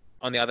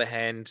on the other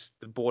hand,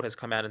 the board has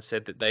come out and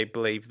said that they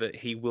believe that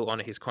he will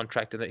honour his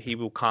contract and that he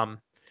will come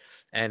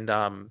and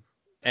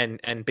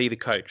and be the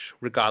coach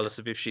regardless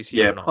of if she's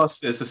here Yeah, or not. plus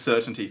there's a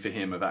certainty for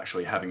him of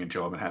actually having a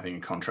job and having a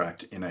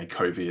contract in a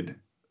COVID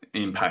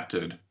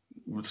impacted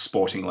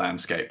sporting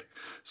landscape.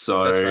 That's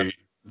So right.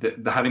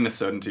 having the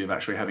certainty of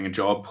actually having a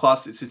job,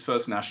 plus it's his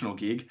first national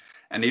gig.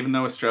 And even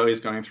though Australia is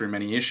going through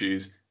many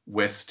issues,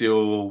 we're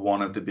still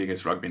one of the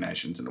biggest rugby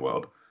nations in the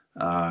world.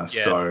 Yeah.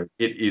 So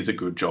it is a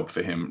good job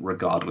for him,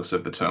 regardless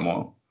of the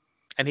turmoil.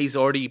 And he's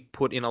already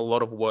put in a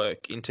lot of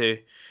work into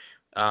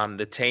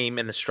the team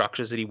and the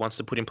structures that he wants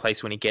to put in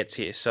place when he gets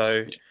here.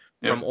 So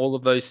from Yep. all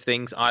of those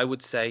things, I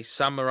would say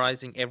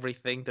summarizing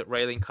everything that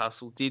Raylene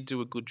Castle did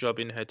do a good job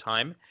in her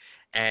time.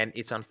 And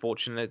it's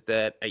unfortunate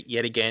that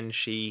yet again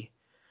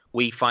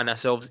we find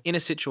ourselves in a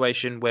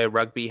situation where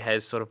rugby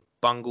has sort of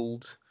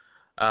bungled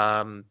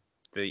um,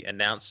 the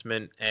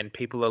announcement and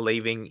people are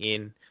leaving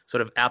in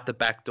sort of out the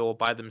back door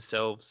by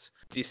themselves,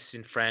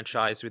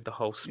 disenfranchised with the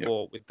whole Yep.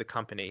 sport, with the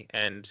company,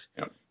 and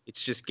Yep.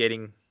 it's just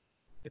getting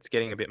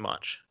a bit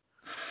much.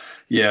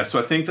 Yeah, so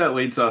I think that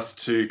leads us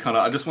to kind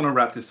of. I just want to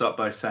wrap this up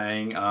by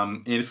saying,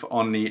 if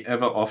on the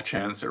ever off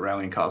chance that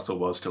Raylene Castle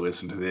was to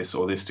listen to this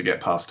or this to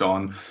get passed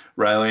on,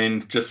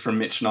 Raylene, just from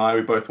Mitch and I,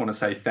 we both want to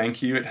say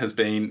thank you. It has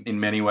been in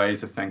many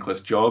ways a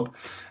thankless job.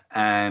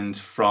 And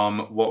from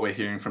what we're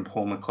hearing from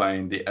Paul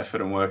McLean, the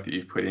effort and work that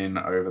you've put in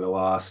over the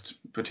last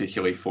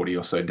particularly 40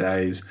 or so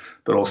days,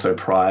 but also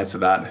prior to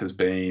that, has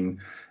been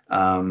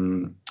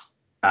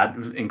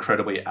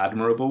incredibly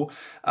admirable.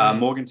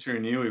 Morgan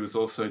Turinui was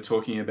also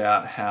talking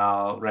about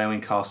how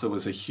Raylene Castle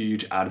was a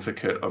huge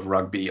advocate of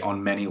rugby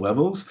on many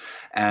levels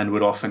and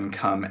would often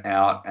come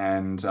out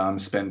and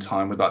spend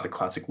time with like the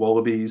classic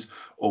Wallabies,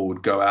 or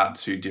would go out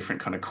to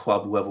different kind of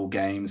club level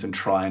games and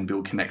try and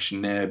build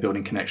connection there,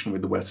 building connection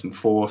with the Western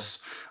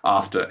Force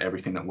after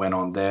everything that went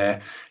on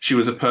there. She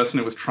was a person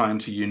that was trying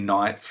to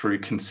unite through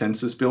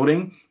consensus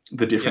building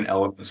the different Yep.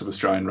 elements of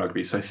Australian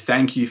rugby. So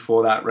thank you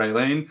for that,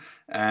 Raylene,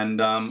 and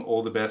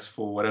all the best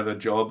for whatever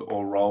job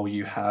or role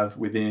you have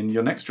within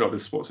your next job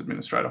as sports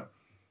administrator.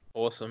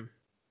 Awesome.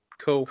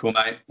 Cool. Cool,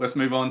 mate. Let's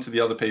move on to the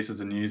other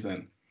pieces of news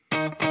then.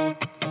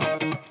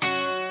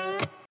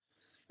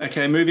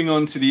 Okay, moving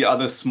on to the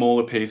other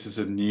smaller pieces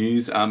of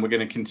news. We're going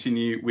to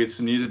continue with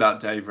some news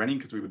about Dave Rennie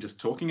because we were just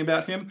talking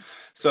about him.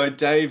 So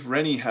Dave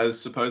Rennie has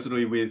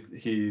supposedly, with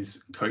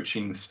his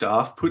coaching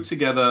staff, put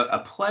together a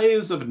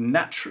players of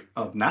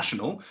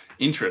national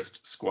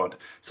interest squad.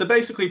 So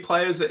basically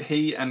players that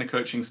he and the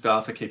coaching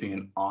staff are keeping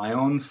an eye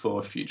on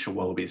for future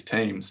Wallabies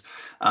teams.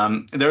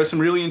 There are some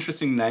really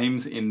interesting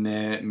names in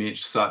there,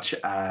 Mitch, such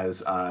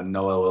as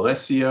Noel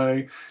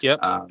Alessio.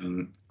 Yep.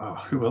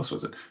 Who else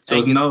was it? So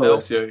Angus it was Noel Bell.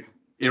 Alessio,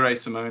 Ire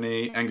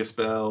Simone, Angus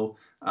Bell,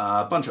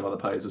 a bunch of other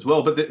players as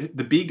well. But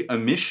the big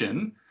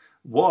omission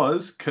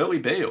was Curly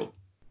Beale.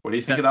 What do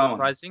you think of that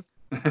surprising?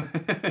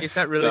 one? Is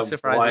that really So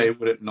surprising? why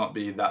would it not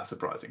be that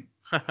surprising?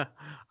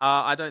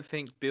 I don't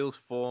think Bill's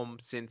form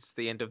since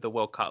the end of the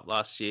World Cup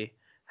last year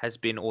has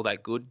been all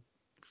that good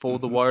for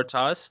the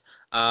Waratahs.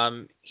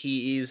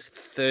 He is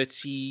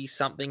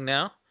 30-something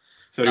now.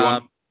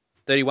 31.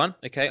 31.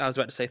 Okay, I was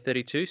about to say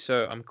 32,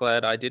 so I'm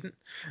glad I didn't.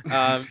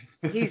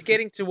 He's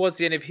getting towards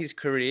the end of his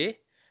career,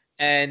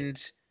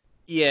 and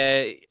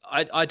yeah,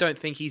 I don't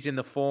think he's in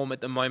the form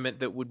at the moment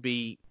that would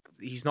be.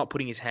 He's not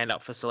putting his hand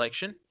up for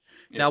selection.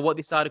 Yeah. Now, what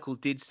this article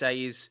did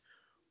say is,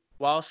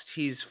 whilst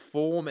his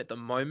form at the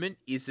moment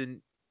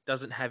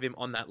doesn't have him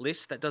on that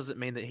list, that doesn't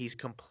mean that he's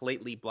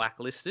completely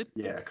blacklisted.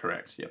 Yeah,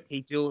 correct. Yep.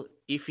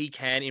 If he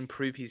can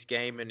improve his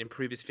game and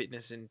improve his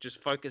fitness and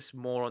just focus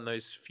more on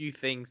those few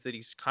things that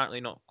he's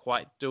currently not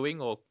quite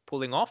doing or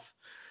pulling off,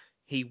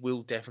 he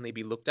will definitely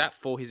be looked at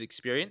for his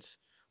experience,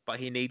 but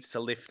he needs to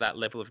lift that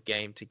level of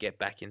game to get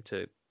back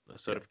into a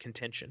sort of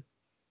contention.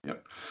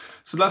 Yep.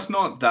 So that's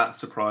not that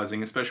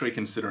surprising, especially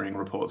considering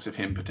reports of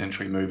him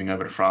potentially moving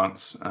over to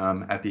France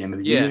at the end of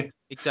the year. Yeah,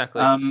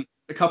 exactly.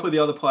 A couple of the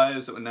other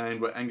players that were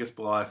named were Angus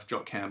Blythe,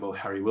 Jock Campbell,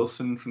 Harry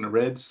Wilson from the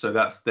Reds. So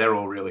they're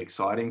all really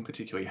exciting,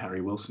 particularly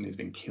Harry Wilson, who's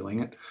been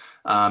killing it.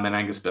 And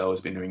Angus Bell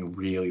has been doing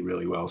really,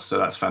 really well. So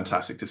that's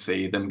fantastic to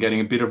see them getting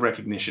a bit of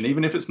recognition,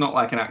 even if it's not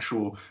like an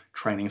actual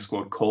training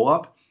squad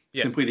call-up.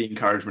 Yeah. Simply the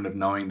encouragement of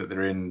knowing that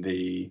they're in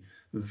the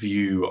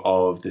view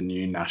of the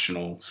new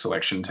national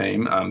selection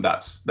team.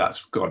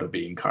 That's got to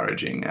be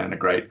encouraging and a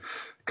great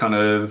kind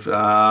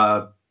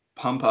of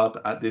pump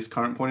up at this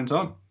current point in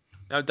time.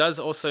 Now, it does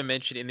also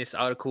mention in this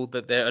article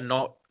that there are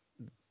not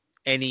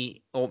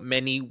any or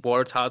many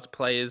Waratahs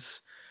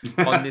players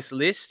on this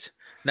list.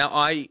 Now,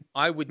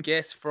 I would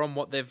guess from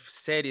what they've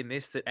said in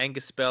this that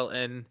Angus Bell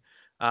and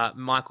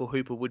Michael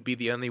Hooper would be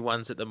the only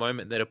ones at the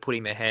moment that are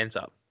putting their hands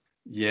up.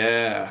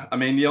 Yeah. I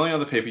mean, the only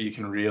other people you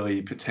can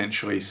really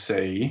potentially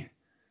see,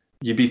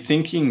 you'd be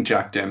thinking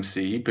Jack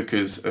Dempsey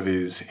because of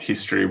his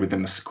history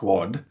within the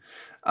squad.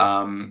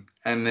 And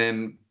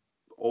then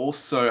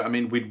also, I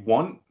mean, we'd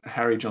want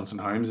Harry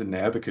Johnson-Holmes in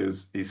there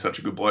because he's such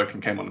a good bloke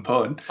and came on the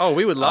pod. Oh,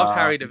 we would love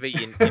Harry to be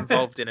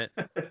involved in it.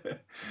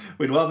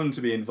 We'd love him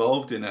to be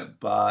involved in it,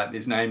 but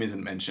his name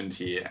isn't mentioned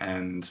here.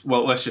 And,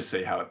 well, let's just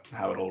see how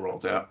it all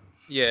rolls out.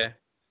 Yeah.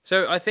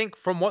 So I think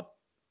from what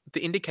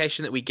the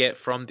indication that we get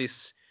from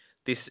this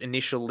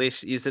initial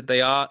list is that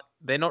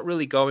they're not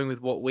really going with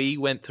what we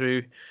went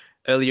through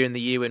earlier in the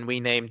year when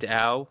we named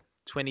our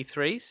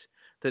 23s.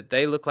 That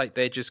they look like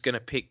they're just going to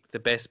pick the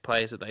best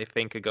players that they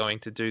think are going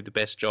to do the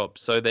best job.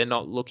 So they're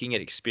not looking at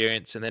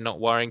experience and they're not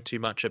worrying too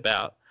much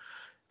about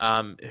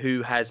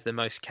who has the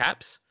most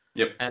caps.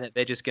 Yep. And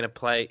they're just going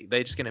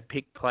to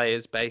pick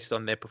players based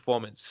on their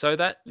performance. So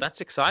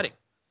that's exciting.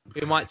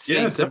 We might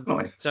see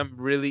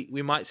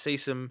we might see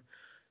some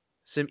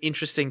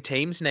interesting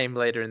teams named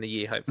later in the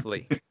year,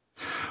 hopefully.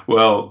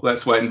 Well,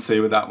 let's wait and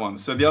see with that one.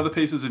 So the other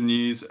pieces of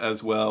news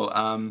as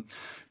well.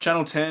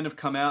 Channel 10 have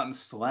come out and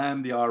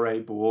slammed the RA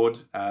board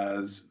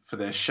for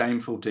their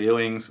shameful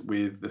dealings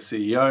with the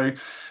CEO.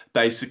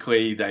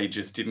 Basically, they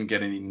just didn't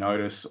get any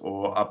notice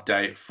or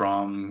update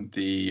from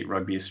the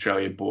Rugby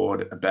Australia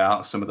board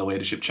about some of the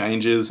leadership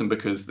changes. And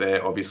because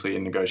they're obviously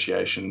in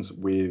negotiations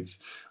with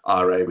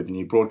RA with a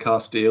new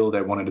broadcast deal,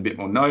 they wanted a bit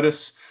more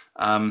notice.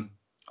 I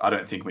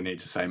don't think we need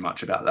to say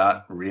much about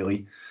that,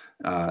 really.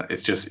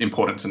 It's just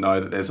important to know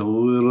that there's a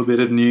little bit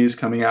of news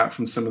coming out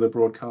from some of the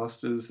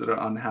broadcasters that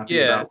are unhappy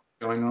about what's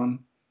going on.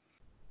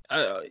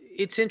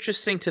 It's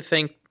interesting to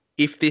think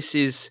if this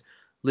is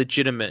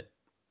legitimate,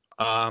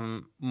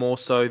 more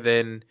so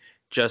than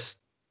just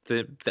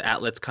the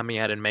outlets coming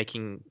out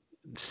and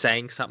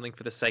saying something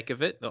for the sake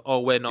of it.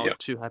 Oh, we're not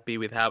too happy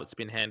with how it's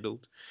been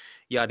handled,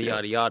 yada,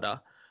 yada,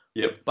 yada.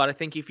 Yep. But I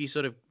think if you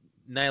sort of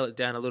nail it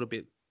down a little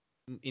bit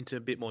into a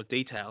bit more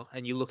detail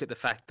and you look at the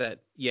fact that,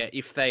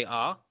 if they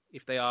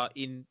are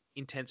in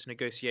intense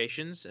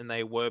negotiations and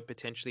they were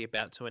potentially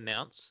about to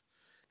announce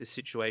the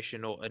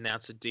situation or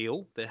announce a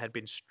deal that had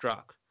been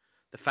struck,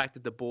 the fact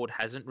that the board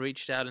hasn't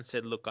reached out and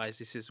said, look, guys,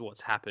 this is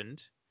what's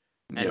happened.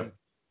 And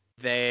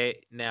they're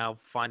now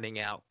finding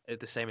out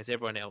the same as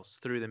everyone else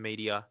through the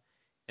media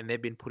and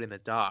they've been put in the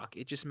dark.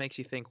 It just makes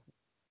you think,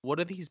 what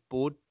are these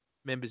board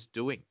members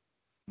doing?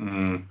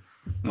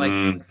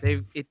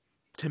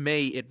 To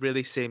me, it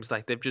really seems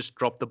like they've just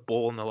dropped the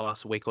ball in the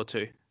last week or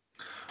two.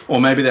 Or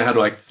maybe they had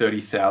like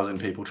 30,000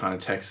 people trying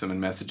to text them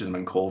and message them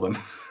and call them,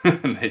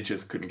 and they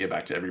just couldn't get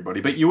back to everybody.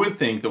 But you would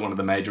think that one of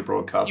the major You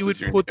broadcasters would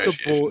you're in put the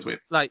negotiations board with.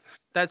 like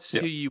that's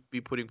Yeah. who you'd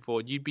be putting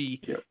forward. You'd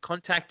be Yeah.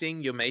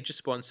 contacting your major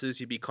sponsors.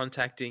 You'd be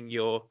contacting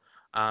your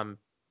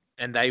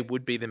and they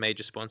would be the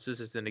major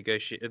sponsors as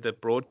the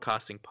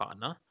broadcasting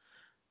partner.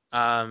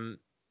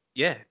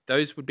 Yeah,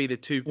 those would be the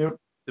two, Yep.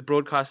 the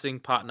broadcasting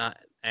partner,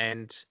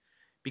 and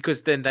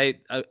because then they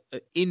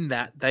in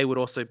that they would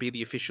also be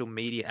the official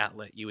media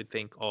outlet. You would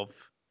think of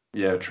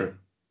Yeah, true.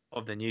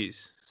 the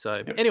news. So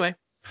Yep. anyway,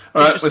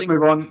 All right, let's interesting.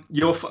 move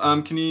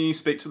on. Can you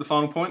speak to the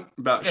final point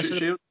about Yeah, Shoot so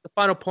Shield? the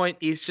final point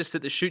is just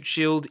that the Shoot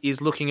Shield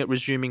is looking at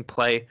resuming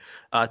play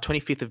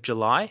 25th of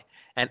July.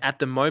 And at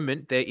the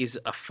moment, there is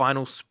a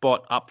final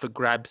spot up for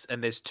grabs.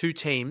 And there's two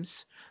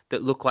teams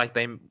that look like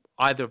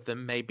either of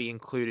them may be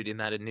included in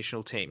that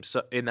initial team.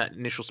 So in that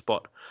initial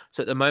spot.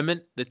 So at the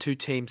moment, the two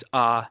teams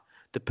are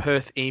the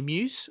Penrith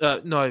Emus,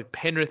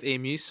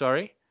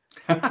 sorry.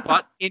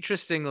 But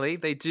interestingly,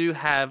 they do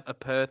have a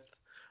Perth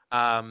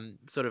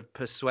sort of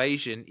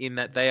persuasion in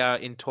that they are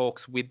in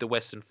talks with the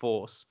Western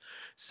Force.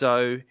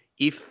 So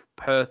if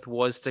Perth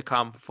was to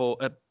come for,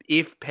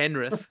 if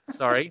Penrith,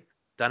 sorry,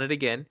 done it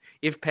again,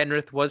 if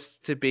Penrith was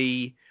to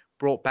be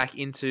brought back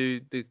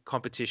into the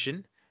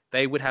competition,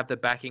 they would have the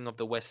backing of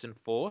the Western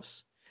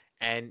Force.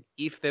 And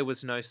if there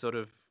was no sort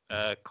of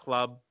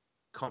club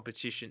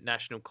competition,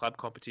 national club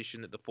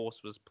competition that the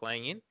Force was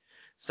playing in,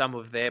 some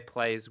of their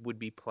players would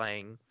be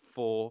playing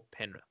for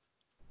Penrith.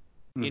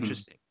 Mhm.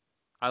 Interesting.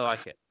 I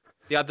like it.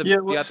 The other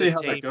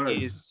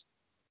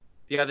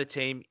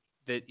team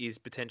that is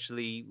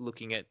potentially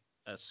looking at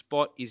a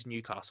spot is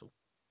Newcastle.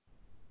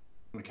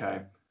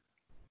 Okay.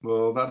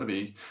 Well, that'll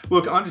be...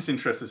 Look, I'm just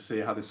interested to see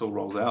how this all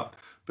rolls out,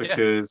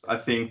 because I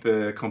think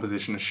the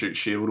composition of Shoot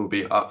Shield will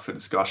be up for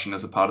discussion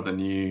as a part of the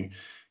new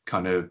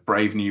kind of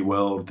brave new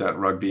world that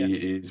rugby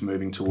is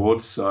moving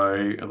towards.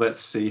 So let's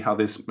see how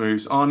this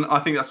moves on. I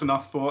think that's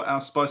enough for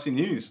our spicy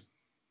news.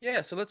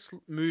 Yeah, so let's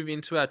move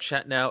into our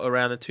chat now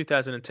around the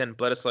 2010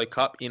 Bledisloe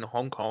Cup in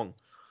Hong Kong.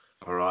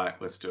 All right,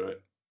 let's do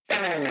it.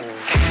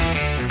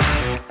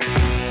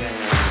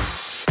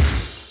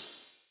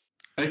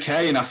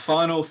 Okay, in our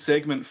final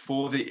segment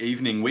for the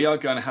evening, we are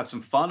going to have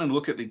some fun and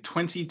look at the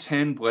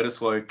 2010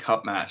 Bledisloe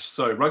Cup match.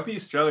 So Rugby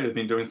Australia have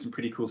been doing some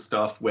pretty cool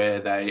stuff where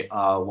they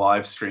are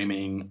live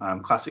streaming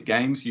classic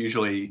games,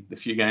 usually the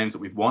few games that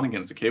we've won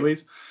against the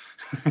Kiwis.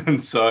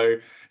 And so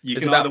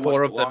There's about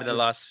 4 of them in the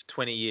last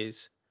 20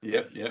 years.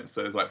 Yep.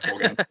 So there's like 4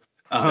 games. No,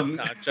 I'm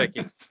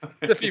joking. It's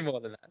a few more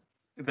than that.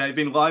 They've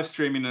been live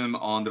streaming them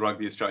on the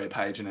Rugby Australia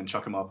page and then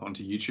chuck them up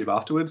onto YouTube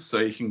afterwards. So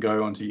you can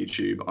go onto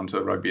YouTube, onto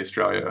the Rugby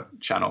Australia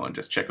channel and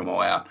just check them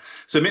all out.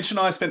 So Mitch and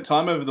I spent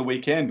time over the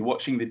weekend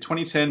watching the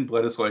 2010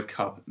 Bledisloe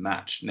Cup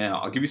match. Now,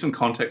 I'll give you some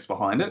context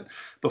behind it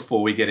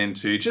before we get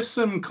into just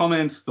some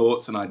comments,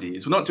 thoughts and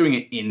ideas. We're not doing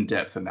an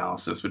in-depth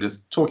analysis. We're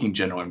just talking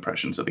general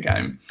impressions of the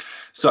game.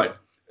 So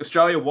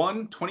Australia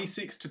won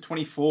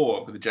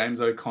 26-24 with a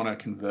James O'Connor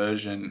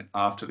conversion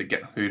after the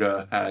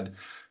Hooter had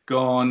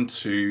gone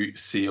to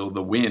seal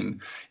the win.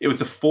 It was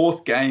the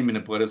 4th game in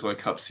a Bledisloe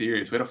Cup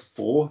series. We had a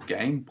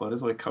 4-game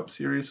Bledisloe Cup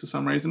series for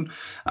some reason,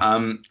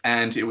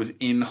 and it was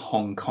in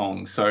Hong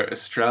Kong. So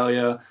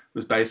Australia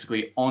was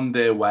basically on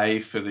their way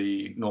for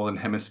the Northern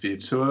Hemisphere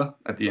tour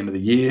at the end of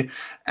the year,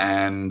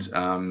 and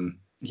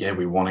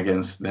we won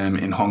against them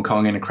in Hong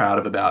Kong in a crowd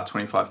of about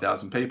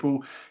 25,000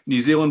 people.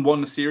 New Zealand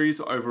won the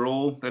series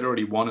overall. They'd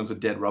already won as a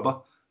dead rubber,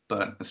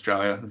 but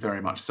Australia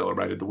very much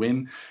celebrated the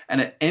win. And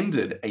it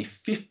ended a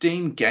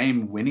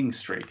 15-game winning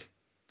streak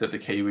that the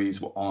Kiwis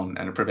were on,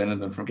 and it prevented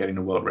them from getting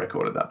a world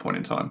record at that point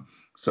in time.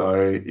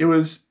 So there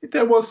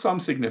was some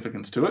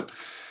significance to it.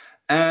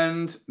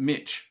 And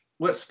Mitch,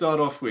 let's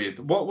start off with,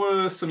 what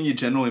were some of your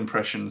general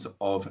impressions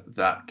of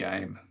that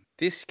game?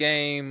 This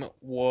game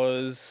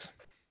was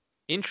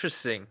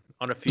interesting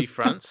on a few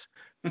fronts.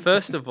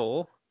 First of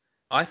all,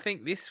 I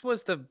think this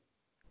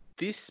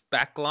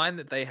backline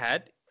that they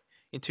had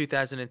in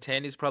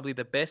 2010 is probably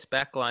the best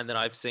backline that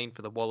I've seen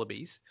for the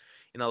Wallabies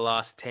in the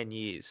last 10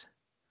 years.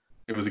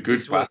 It was a good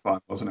backline,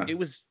 wasn't it? It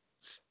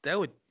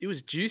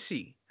was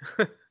juicy.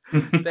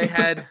 They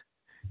had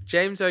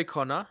James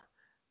O'Connor.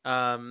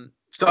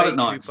 Start at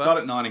 9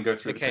 and go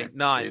through. Okay,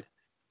 9.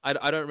 I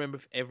don't remember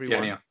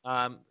everyone.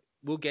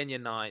 Will Genia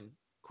 9.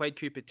 Quade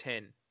Cooper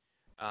 10.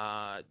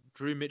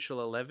 Drew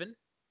Mitchell 11.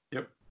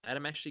 Yep.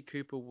 Adam Ashley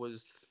Cooper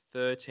was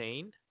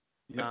 13.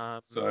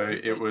 Yep. So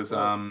it was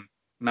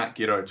Matt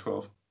Giddo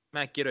 12.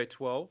 Matt Giddo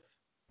 12.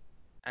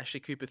 Ashley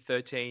Cooper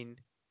 13.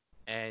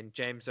 And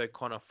James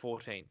O'Connor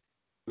 14.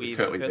 With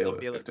Kurtley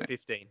Beale at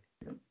 15.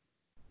 Yep.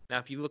 Now,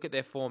 if you look at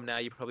their form now,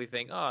 you probably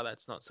think, oh,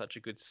 that's not such a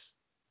good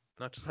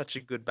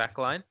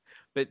backline.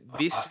 But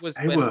this was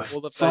when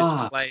all of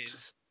those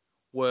players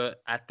were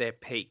at their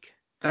peak.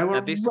 They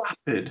were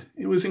rapid.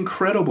 It was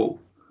incredible.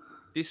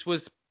 This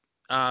was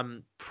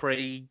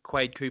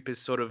pre-Quade Cooper's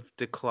sort of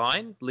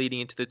decline leading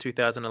into the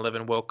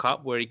 2011 World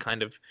Cup, where he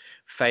kind of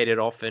faded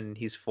off and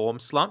his form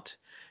slumped.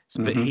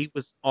 But he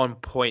was on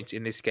point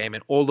in this game,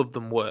 and all of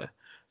them were.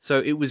 So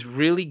it was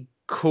really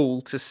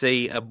cool to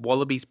see a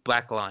Wallabies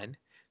black line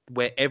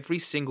where every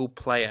single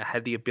player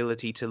had the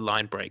ability to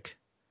line break.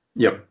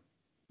 Yep.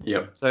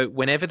 Yep. So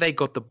whenever they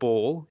got the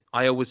ball,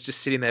 I was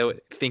just sitting there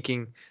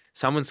thinking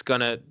someone's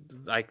gonna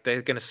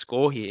they're gonna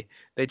score here.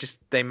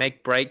 They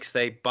make breaks,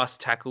 they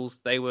bust tackles.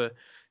 They were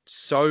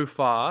so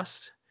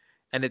fast,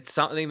 and it's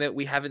something that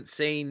we haven't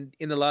seen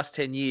in the last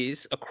 10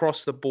 years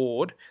across the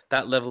board,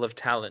 that level of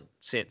talent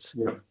since.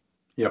 Yep.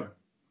 Yep.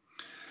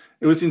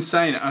 It was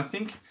insane. I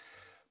think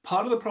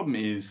part of the problem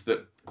is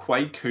that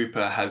Quade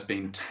Cooper has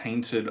been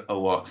tainted a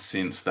lot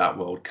since that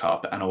World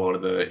Cup and a lot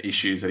of the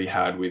issues that he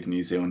had with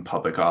New Zealand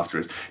public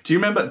afterwards. Do you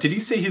remember, did you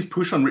see his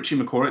push on Richie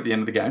McCaw at the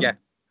end of the game? Yeah.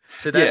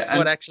 So that's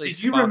what actually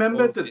did you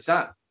remember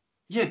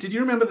did you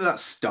remember that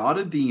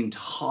started the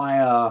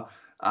entire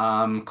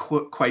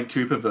Quade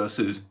Cooper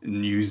versus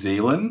New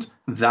Zealand?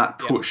 That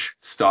push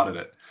started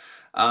it.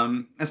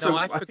 And so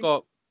I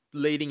forgot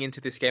leading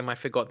into this game, I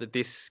forgot that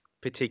this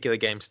particular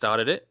game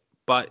started it.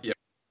 But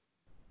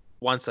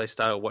once I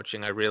started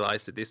watching, I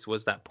realized that this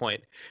was that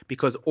point,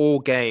 because all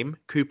game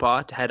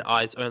Cooper had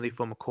eyes only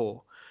for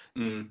McCaw.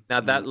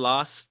 Now that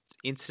last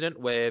incident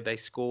where they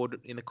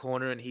scored in the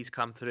corner and he's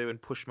come through and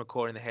pushed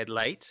McCaw in the head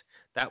late,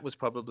 that was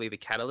probably the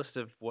catalyst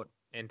of what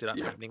ended up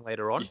happening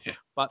later on.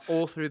 But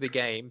all through the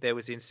game, there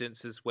was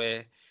instances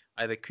where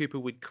either Cooper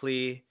would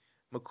clear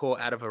McCaw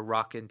out of a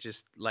ruck and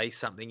just lay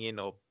something in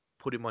or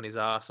put him on his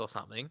ass or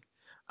something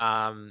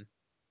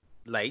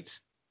late,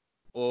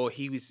 or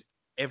he was,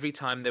 every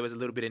time there was a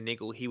little bit of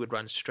niggle, he would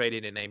run straight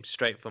in and aim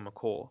straight for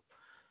McCaw.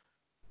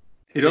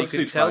 So you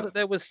could tell that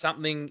there was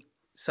something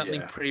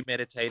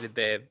premeditated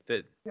there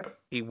that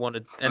he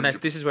wanted, and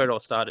this is where it all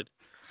started.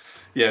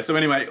 Yeah. So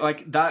anyway,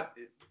 like that,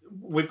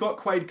 we've got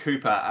Quade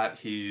Cooper at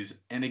his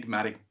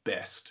enigmatic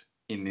best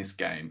in this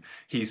game.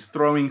 He's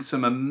throwing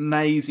some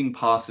amazing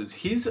passes.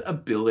 His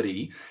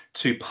ability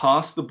to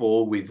pass the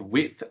ball with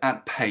width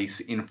at pace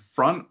in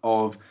front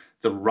of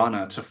the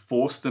runner to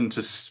force them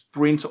to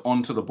sprint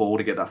onto the ball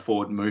to get that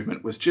forward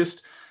movement was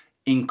just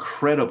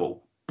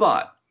incredible.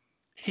 But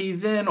he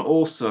then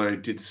also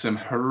did some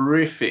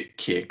horrific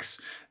kicks,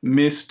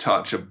 missed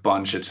touch a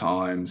bunch of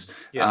times,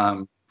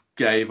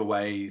 gave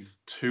away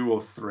 2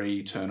 or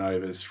 3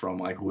 turnovers from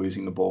like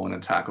losing the ball in a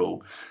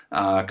tackle,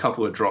 a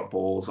couple of drop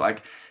balls.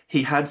 Like,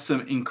 he had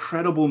some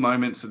incredible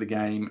moments of the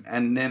game,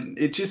 and then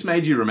it just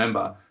made you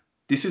remember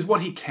this is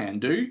what he can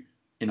do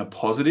in a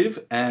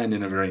positive and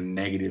in a very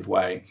negative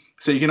way.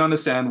 So you can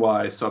understand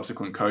why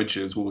subsequent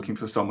coaches were looking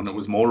for someone that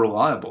was more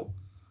reliable.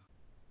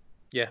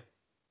 Yeah.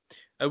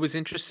 It was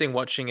interesting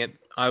watching it.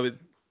 I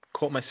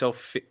caught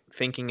myself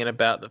thinking in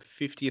about the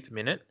 50th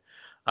minute,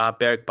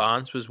 Berrick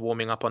Barnes was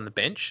warming up on the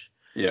bench.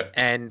 Yeah.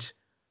 And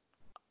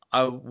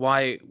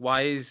why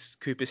is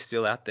Cooper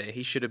still out there?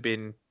 He should have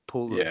been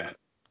pulled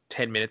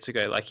 10 minutes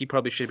ago. Like, he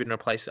probably should have been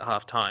replaced at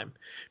half time,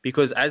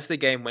 because as the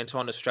game went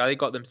on, Australia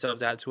got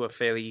themselves out to a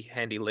fairly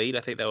handy lead.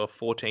 I think they were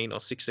 14 or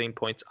 16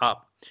 points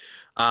up.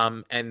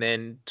 And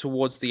then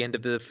towards the end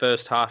of the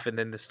first half and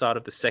then the start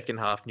of the second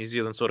half, New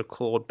Zealand sort of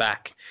clawed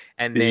back.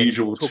 And the then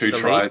usual 2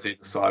 tries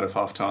either side of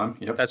half time.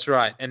 Yep. That's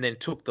right. And then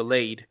took the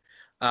lead.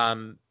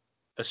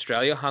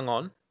 Australia hung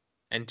on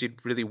and did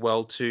really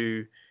well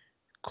to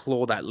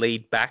claw that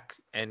lead back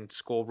and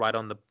score right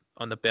on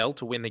the bell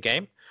to win the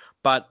game.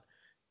 But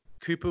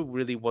Cooper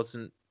really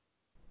wasn't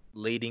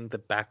leading the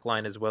back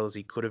line as well as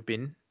he could have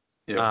been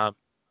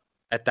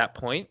at that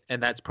point.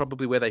 And that's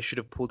probably where they should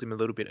have pulled him a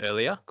little bit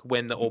earlier,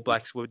 when the All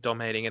Blacks were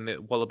dominating and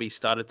the Wallabies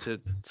started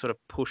to sort of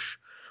push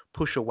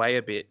away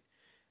a bit.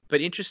 But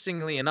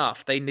interestingly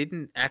enough, they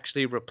didn't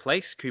actually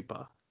replace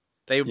Cooper.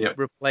 They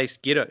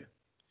replaced Giteau.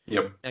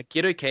 Yep. Now,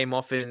 Giteau came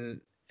off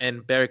and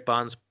Berrick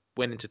Barnes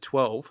went into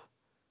 12.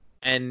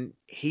 And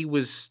he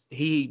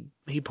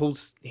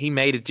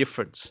made a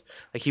difference.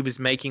 Like, he was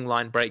making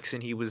line breaks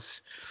and he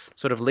was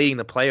sort of leading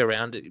the play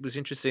around. It was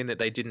interesting that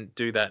they didn't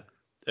do that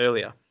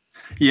earlier.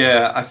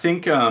 Yeah, I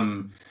think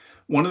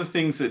one of the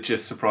things that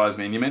just surprised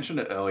me, and you mentioned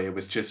it earlier,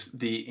 was just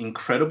the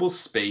incredible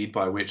speed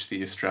by which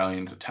the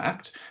Australians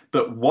attacked.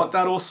 But what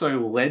that also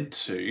led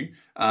to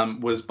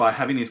was, by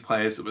having these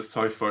players that were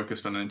so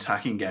focused on an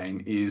attacking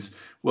game, is,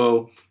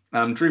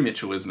 Drew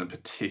Mitchell isn't a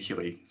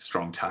particularly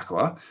strong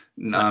tackler.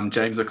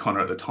 James O'Connor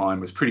at the time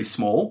was pretty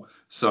small,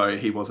 so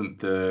he wasn't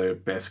the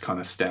best kind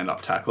of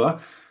stand-up tackler.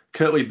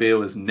 Kurtley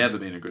Beale has never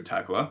been a good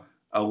tackler,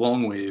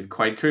 along with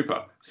Quade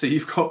Cooper. So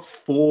you've got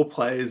 4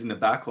 players in the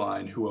back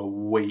line who are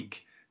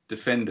weak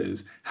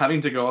defenders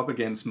having to go up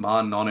against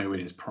Ma'a Nonu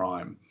in his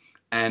prime.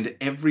 And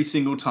every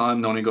single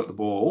time Nonu got the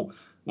ball,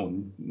 well,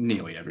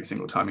 nearly every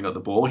single time he got the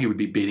ball, he would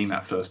be beating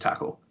that first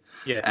tackle.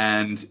 Yeah.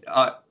 And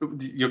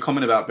your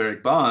comment about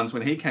Berrick Barnes,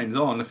 when he came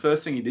on, the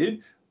first thing he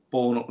did,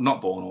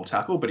 not ball and all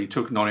tackle, but he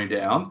took Nonu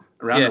down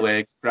around the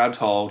legs, grabbed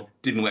hold,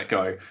 didn't let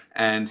go.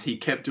 And he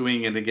kept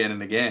doing it again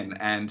and again.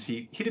 And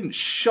he didn't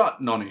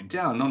shut Nonu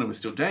down. Nonu was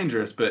still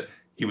dangerous, but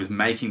he was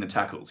making the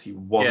tackles. He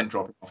wasn't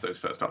dropping off those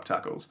first up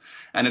tackles.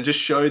 And it just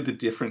showed the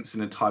difference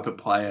in the type of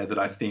player that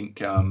I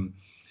think,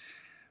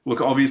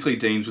 obviously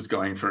Deans was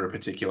going for a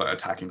particular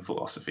attacking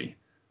philosophy.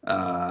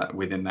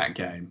 within that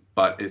game.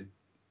 But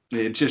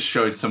it just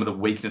showed some of the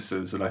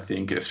weaknesses that I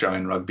think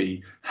Australian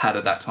rugby had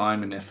at that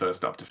time in their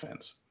first up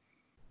defence.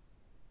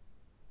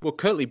 Well,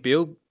 Curtly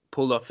Beale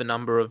pulled off a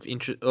number of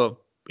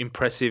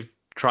impressive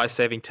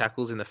try-saving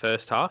tackles in the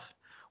first half.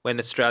 When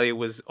Australia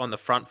was on the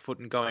front foot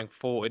and going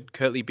forward,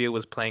 Curtly Beale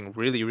was playing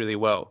really, really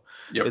well.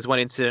 Yep. There's one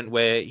incident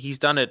where he's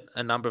done it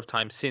a number of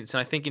times since, and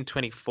I think in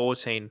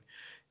 2014,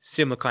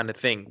 similar kind of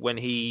thing. When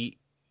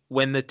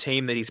the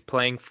team that he's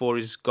playing for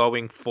is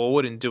going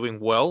forward and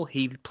doing well,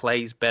 he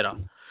plays better.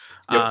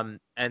 Yep.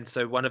 And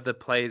so one of the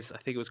players, I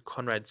think it was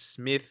Conrad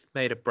Smith,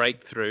 made a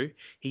breakthrough.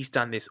 He's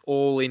done this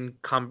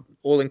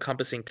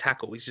all-encompassing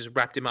tackle. He's just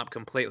wrapped him up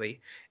completely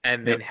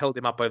and then held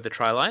him up over the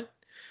try line.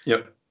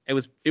 Yep. It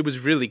was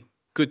really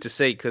good to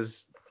see,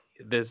 because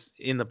there's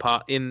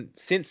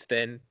since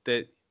then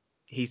that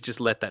he's just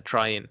let that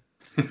try in.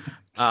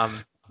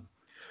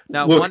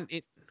 Now, Look,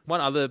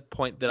 one other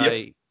point that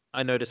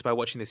I noticed by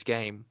watching this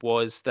game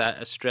was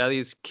that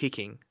Australia's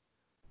kicking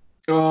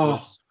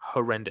was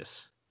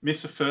horrendous.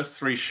 Missed the first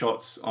 3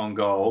 shots on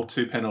goal,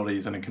 2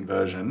 penalties and a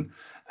conversion.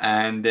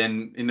 And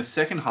then in the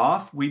second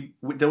half,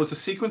 there was a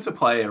sequence of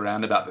play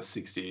around about the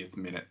 60th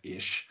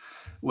minute-ish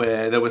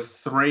where there were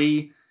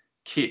 3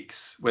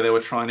 kicks where they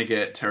were trying to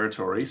get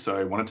territory. So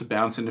they wanted to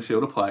bounce in the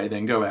field of play,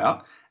 then go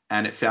out,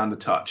 and it found the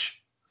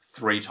touch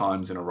 3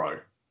 times in a row.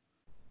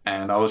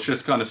 And I was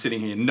just kind of sitting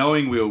here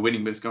knowing we were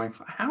winning, but it's going,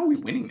 how are we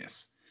winning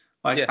this?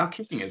 Our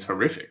kicking is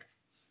horrific.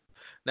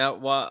 Now,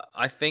 well,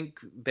 I think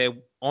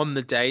on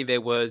the day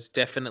there was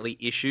definitely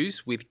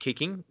issues with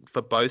kicking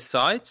for both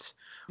sides.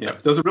 Yeah,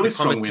 there was a really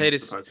strong win,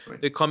 supposedly.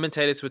 The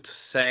commentators were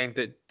saying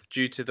that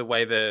due to the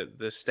way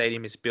the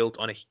stadium is built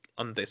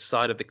on the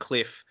side of the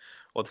cliff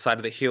or the side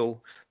of the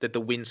hill, that the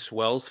wind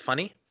swells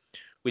funny,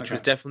 which was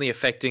definitely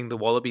affecting the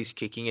Wallabies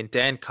kicking. And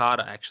Dan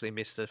Carter actually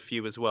missed a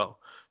few as well,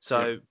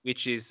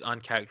 which is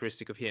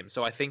uncharacteristic of him.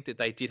 So I think that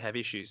they did have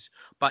issues.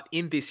 But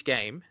in this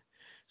game,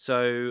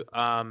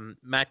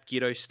 Matt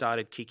Giddo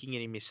started kicking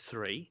and he missed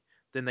 3.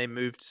 Then they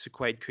moved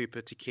Quade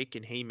Cooper to kick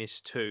and he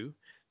missed 2.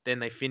 Then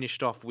they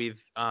finished off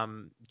with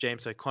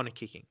James O'Connor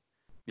kicking.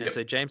 Yep. And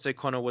so James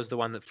O'Connor was the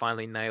one that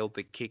finally nailed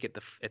the kick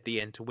at the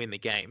end to win the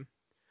game.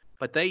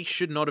 But they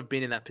should not have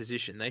been in that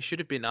position. They should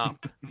have been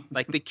up.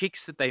 Like, the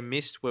kicks that they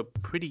missed were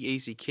pretty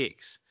easy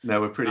kicks. They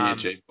were pretty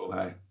achievable,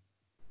 hey?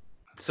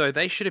 So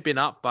they should have been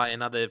up by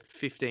another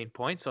 15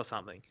 points or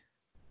something.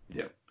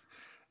 Yep.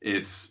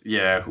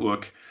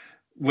 Look,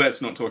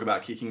 let's not talk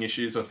about kicking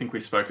issues. I think we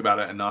spoke about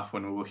it enough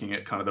when we were looking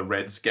at kind of the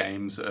Reds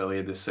games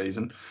earlier this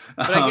season.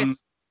 But I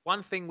guess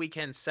one thing we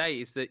can say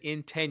is that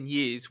in 10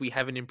 years, we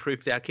haven't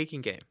improved our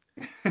kicking game.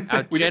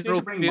 We just need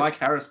to bring Mike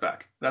Harris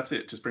back. That's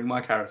it. Just bring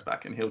Mike Harris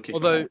back and he'll kick.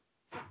 Although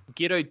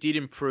Giddo did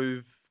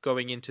improve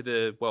going into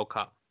the World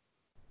Cup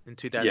in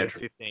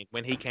 2015.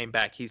 When he came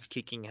back, his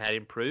kicking had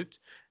improved.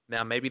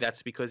 Now, maybe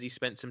that's because he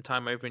spent some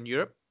time over in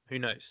Europe. Who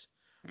knows?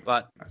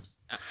 But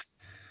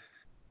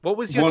what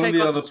was your take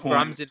on the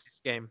scrums in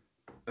this game?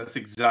 That's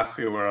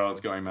exactly where I was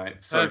going, mate.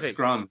 So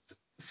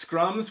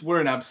scrums were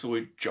an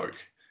absolute joke.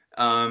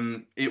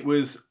 It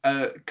was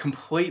a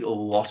complete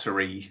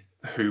lottery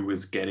who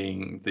was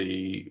getting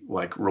the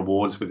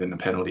rewards within the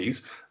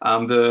penalties.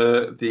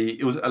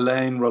 It was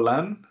Alain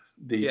Roland,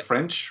 the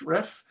French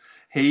ref.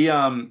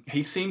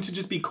 He seemed to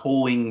just be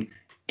calling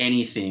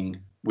anything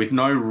with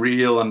no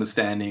real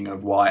understanding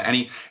of why.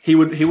 And he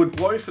would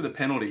blow for the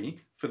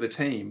penalty for the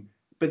team,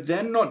 but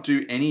then not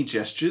do any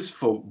gestures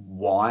for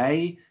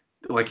why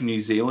New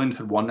Zealand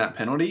had won that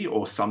penalty,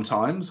 or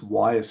sometimes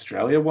why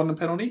Australia won the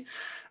penalty.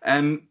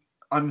 And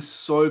I'm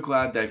so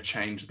glad they've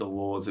changed the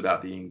laws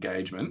about the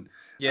engagement.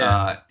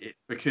 Yeah.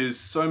 Because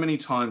so many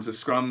times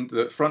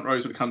the front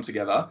rows would come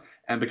together,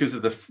 and because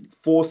of the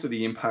force of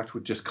the impact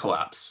would just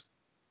collapse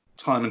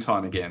time and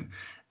time again.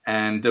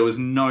 And there was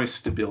no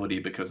stability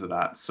because of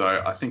that.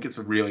 So I think it's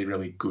a really,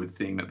 really good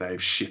thing that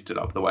they've shifted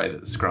up the way that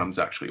the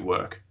scrums actually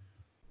work.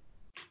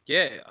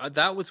 Yeah,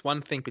 that was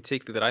one thing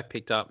particularly that I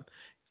picked up.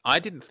 I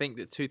didn't think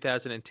that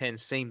 2010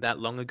 seemed that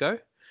long ago,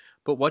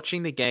 but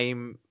watching the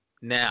game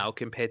now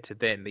compared to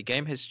then, the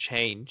game has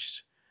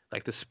changed.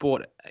 Like, the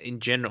sport in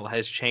general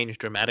has changed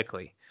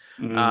dramatically.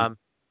 The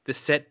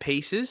set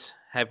pieces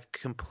have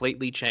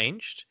completely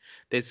changed.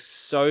 There's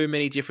so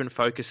many different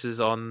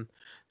focuses on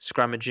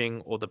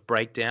scrummaging or the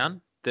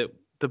breakdown.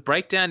 The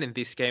breakdown in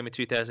this game in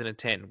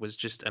 2010 was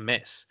just a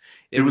mess.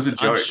 It was a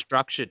joke.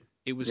 Unstructured.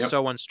 It was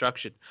so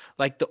unstructured.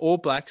 Like, the All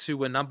Blacks, who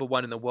were number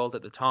 1 in the world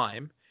at the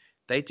time,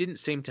 they didn't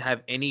seem to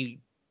have any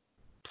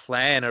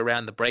plan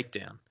around the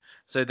breakdown.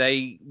 So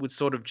they would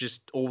sort of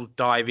just all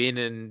dive in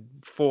and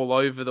fall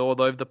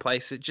all over the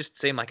place. It just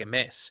seemed like a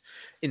mess.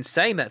 In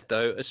saying that,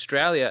 though,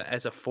 Australia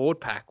as a forward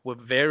pack were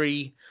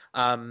very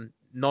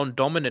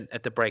non-dominant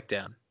at the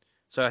breakdown.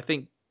 So I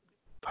think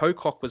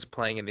Pocock was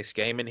playing in this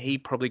game, and he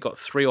probably got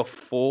 3 or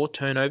 4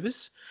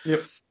 turnovers,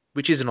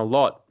 which isn't a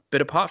lot.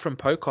 But apart from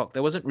Pocock,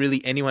 there wasn't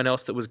really anyone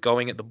else that was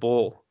going at the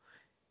ball.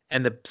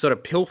 And the sort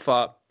of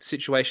pilfer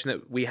situation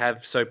that we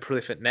have so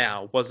prolific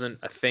now wasn't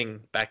a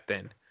thing back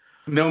then.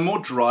 And they were more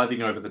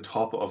driving over the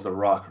top of the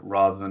ruck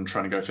rather than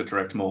trying to go for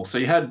direct maul. So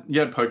you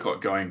had Pocock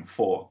going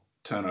for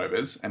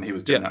turnovers, and he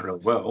was doing Yeah. that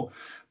really well.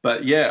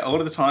 But yeah, a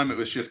lot of the time it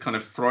was just kind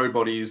of throw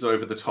bodies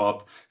over the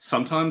top,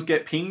 sometimes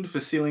get pinged for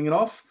sealing it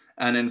off,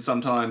 and then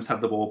sometimes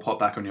have the ball pop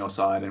back on your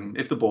side. And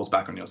if the ball's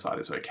back on your side,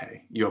 it's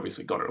okay. You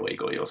obviously got it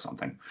illegally or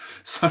something.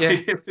 So Yeah.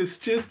 it's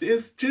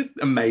just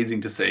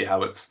amazing to see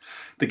how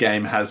the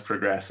game has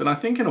progressed. And I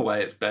think in a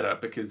way it's better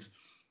because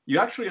you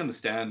actually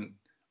understand.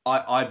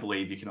 I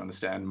believe you can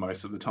understand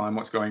most of the time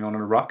what's going on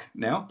in a ruck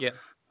now. Yeah.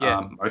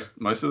 Yeah.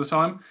 Most of the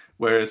time.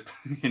 Whereas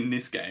in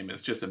this game,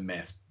 it's just a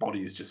mess.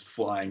 Bodies just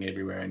flying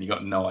everywhere, and you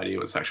got no idea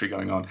what's actually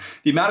going on.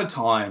 The amount of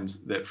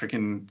times that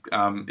freaking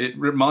it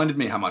reminded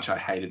me how much I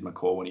hated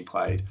McCaw when he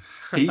played.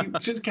 He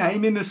just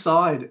came in the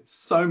side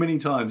so many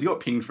times. He got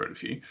pinged for it a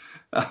few.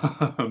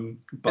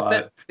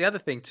 But the other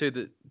thing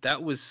too,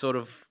 that was sort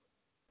of,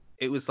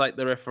 it was like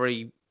the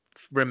referee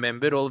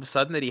remembered all of a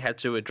sudden that he had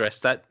to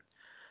address that.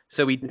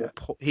 So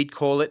he'd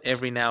call it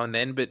every now and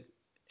then, but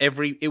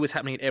it was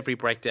happening at every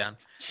breakdown.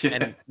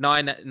 Yeah.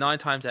 And nine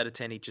times out of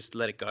 10, he'd just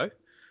let it go.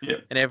 Yeah.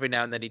 And every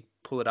now and then he'd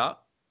pull it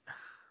up.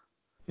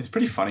 It's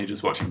pretty funny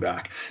just watching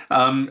back.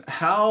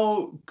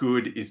 How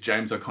good is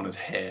James O'Connor's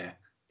hair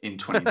in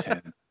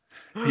 2010?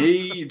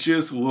 He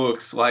just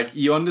looks like,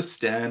 you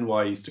understand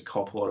why he used to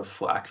cop a lot of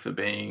flack for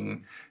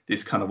being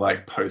this kind of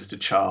like poster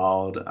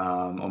child,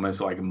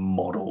 almost like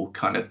model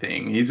kind of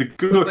thing. He's a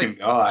good looking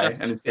guy,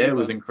 Justin and his hair Bieber.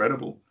 was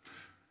incredible.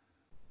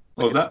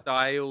 Like a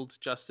styled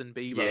Justin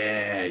Bieber.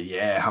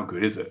 Yeah. How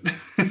good is it?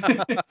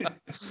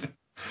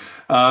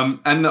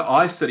 And the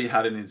ice that he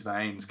had in his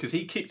veins, because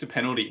he kicked a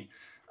penalty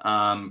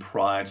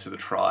prior to the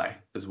try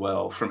as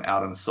well from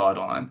out on the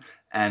sideline,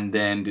 and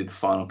then did the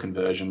final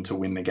conversion to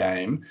win the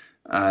game.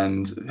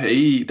 And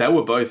they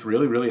were both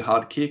really, really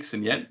hard kicks,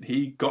 and yet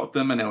he got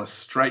them, and they were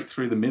straight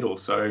through the middle.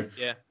 So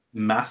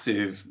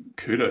massive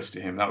kudos to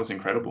him. That was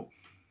incredible.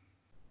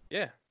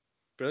 Yeah,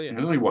 brilliant.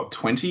 Really, what,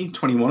 20,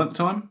 21 at the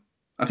time?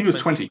 I think it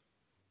was 20.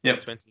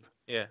 Yep. 20.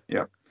 Yeah.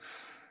 Yep.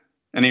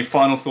 Any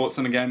final thoughts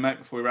on the game, mate,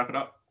 before we wrap it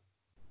up?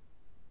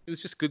 It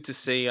was just good to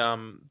see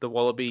the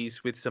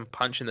Wallabies with some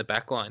punch in the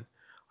back line.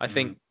 I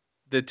think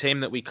the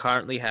team that we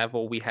currently have,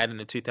 or we had in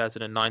the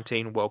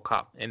 2019 World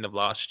Cup end of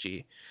last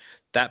year,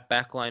 that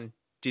back line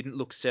didn't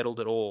look settled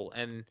at all.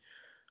 And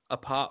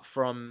apart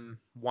from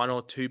one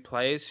or two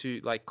players who,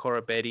 like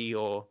Koroibete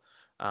or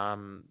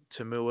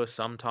Tamua,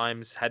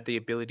 sometimes had the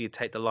ability to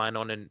take the line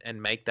on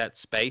and make that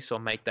space or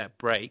make that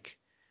break,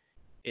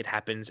 it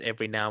happens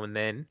every now and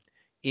then.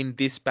 In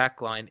this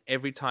back line,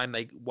 every time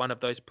one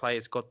of those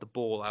players got the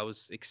ball, I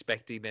was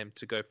expecting them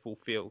to go full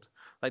field.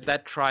 Like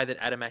that try that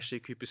Adam Ashley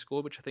Cooper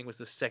scored, which I think was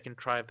the second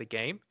try of the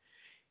game.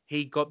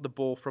 He got the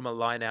ball from a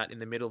line out in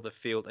the middle of the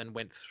field and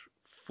went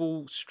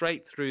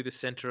straight through the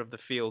center of the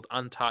field,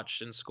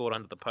 untouched, and scored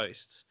under the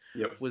posts.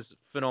 Yep. It was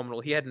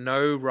phenomenal. He had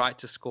no right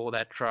to score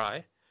that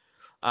try.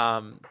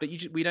 But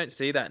we don't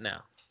see that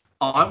now.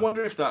 I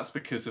wonder if that's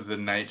because of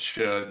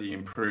the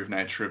improved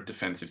nature of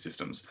defensive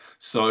systems.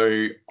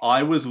 So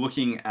I was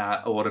looking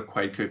at a lot of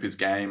Quade Cooper's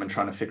game and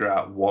trying to figure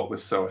out what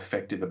was so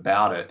effective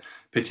about it,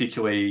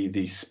 particularly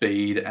the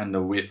speed and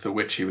the width at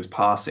which he was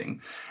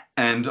passing.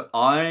 And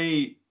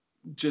I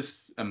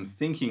just am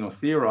thinking or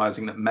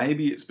theorizing that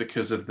maybe it's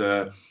because of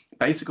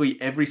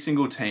basically every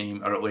single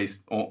team, or at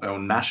least or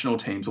national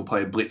teams, will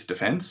play a blitz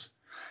defense.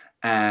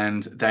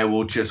 And they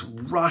will just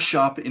rush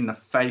up in the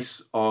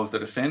face of the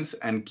defense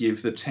and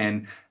give the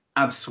 10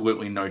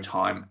 absolutely no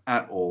time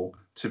at all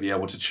to be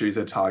able to choose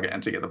their target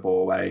and to get the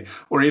ball away.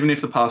 Or even if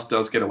the pass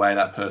does get away,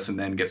 that person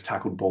then gets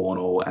tackled ball and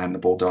all, and the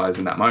ball dies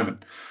in that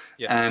moment.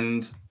 Yeah.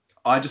 And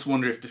I just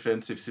wonder if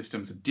defensive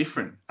systems are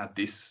different at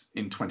this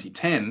in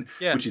 2010,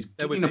 which is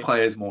giving the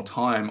players more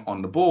time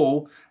on the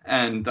ball,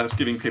 and that's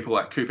giving people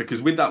like Cooper.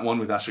 Because with that one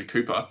with Ashley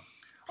Cooper,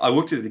 I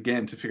looked at it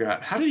again to figure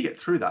out how did he get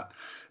through that?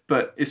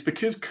 But it's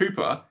because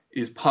Cooper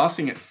is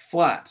passing it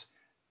flat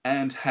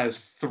and has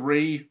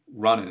three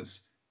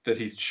runners that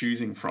he's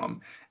choosing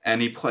from.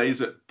 And he plays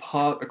it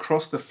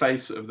across the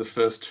face of the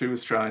first two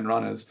Australian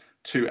runners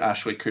to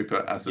Ashley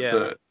Cooper as the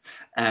third.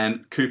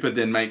 And Cooper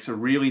then makes a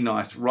really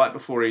nice, right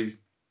before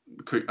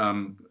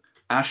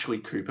Ashley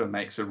Cooper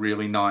makes a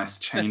really nice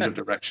change of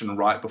direction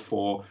right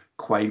before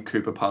Quade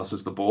Cooper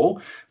passes the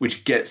ball,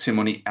 which gets him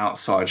on the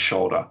outside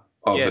shoulder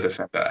of the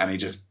defender, and he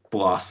just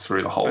blasts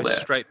through the hole there.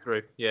 Straight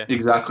through, yeah.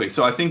 Exactly.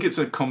 So I think it's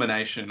a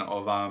combination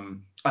of,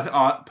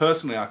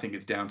 personally, I think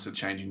it's down to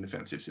changing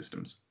defensive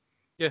systems.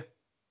 Yeah,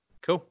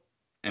 cool.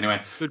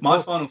 Anyway,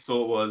 my final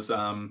thought was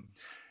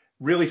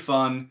really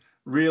fun,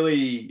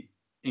 really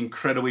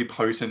incredibly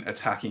potent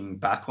attacking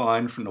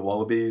backline from the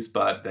Wallabies,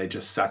 but they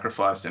just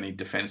sacrificed any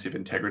defensive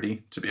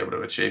integrity to be able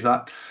to achieve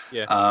that.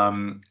 Yeah.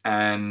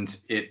 And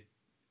it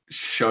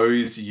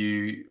shows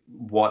you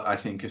what I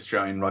think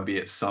Australian rugby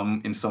in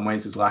some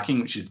ways is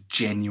lacking, which is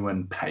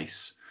genuine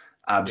pace.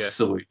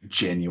 Absolute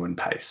genuine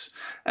pace.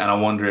 And I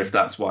wonder if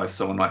that's why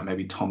someone like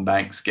maybe Tom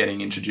Banks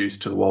getting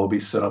introduced to the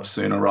Wallabies setup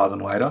sooner rather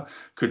than later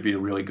could be a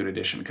really good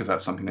addition, because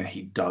that's something that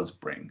he does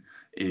bring,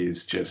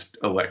 is just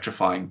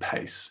electrifying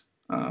pace.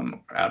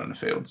 out on the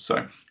field.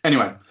 So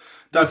anyway,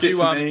 that's it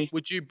for me.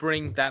 Would you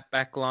bring that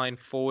back line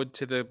forward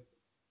to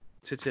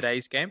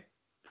today's game?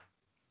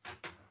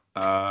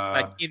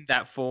 Like in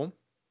that form?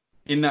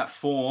 In that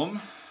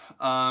form,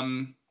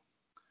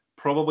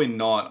 probably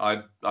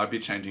not. I'd be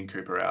changing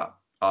Cooper out.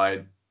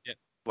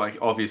 Like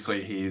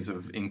obviously he's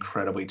an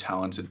incredibly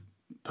talented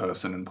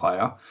person and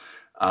player.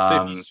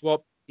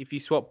 So if you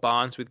swap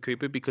Barnes with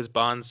Cooper because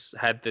Barnes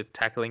had the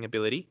tackling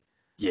ability.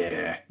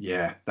 Yeah,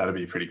 that'd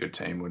be a pretty good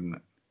team, wouldn't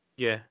it?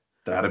 Yeah.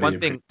 That'd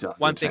be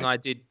one thing I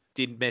did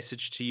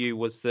message to you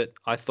was that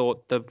I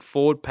thought the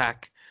forward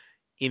pack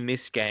in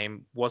this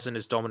game wasn't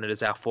as dominant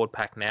as our forward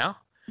pack now.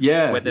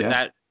 Yeah.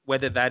 Whether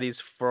that is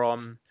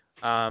from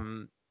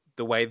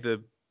the way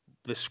the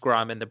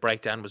scrum and the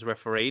breakdown was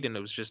refereed and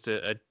it was just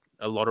a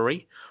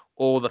lottery,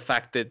 or the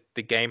fact that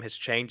the game has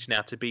changed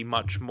now to be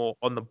much more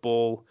on the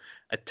ball,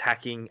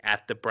 attacking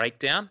at the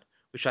breakdown,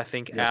 which I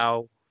think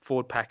our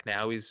forward pack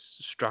now is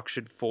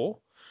structured for.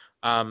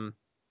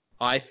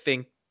 I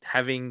think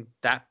having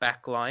that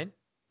back line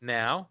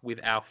now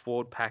with our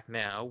forward pack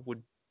now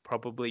would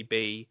probably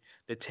be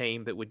the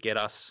team that would get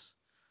us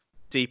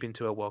deep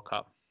into a World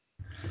Cup.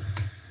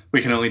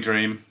 We can only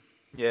dream.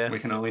 Yeah. We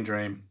can only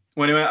dream.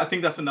 Well, anyway, I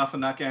think that's enough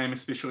in that game,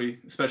 especially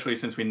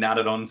since we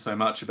natted on so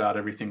much about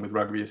everything with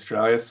Rugby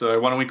Australia. So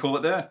why don't we call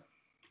it there?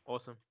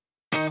 Awesome.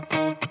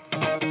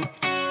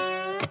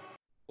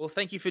 Well,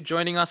 thank you for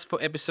joining us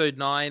for episode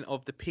 9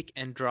 of the Pick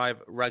and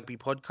Drive Rugby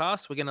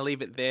podcast. We're going to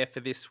leave it there for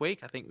this week.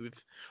 I think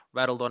we've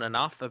rattled on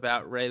enough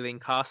about Raelene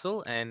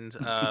Castle and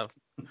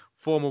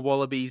former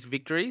Wallabies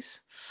victories.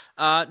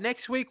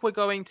 Next week, we're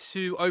going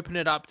to open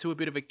it up to a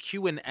bit of a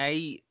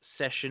Q&A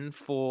session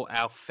for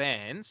our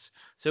fans.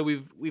 So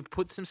we've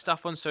put some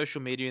stuff on social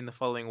media in the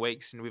following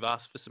weeks, and we've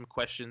asked for some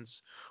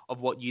questions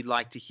of what you'd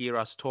like to hear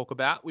us talk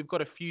about. We've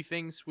got a few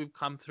things we've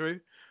come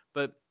through,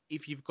 but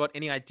if you've got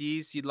any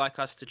ideas you'd like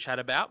us to chat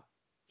about,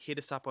 hit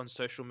us up on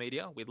social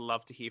media. We'd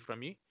love to hear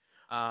from you.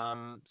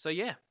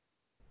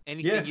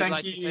 Anything you'd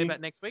like to say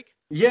about next week?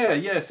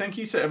 Yeah. Thank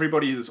you to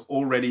everybody that's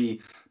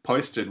already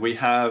posted. We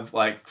have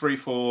like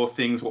 3-4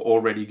 things we're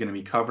already going to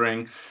be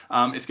covering.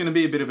 It's going to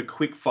be a bit of a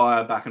quick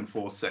fire back and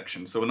forth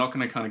section. So we're not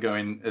going to kind of go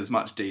in as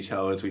much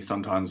detail as we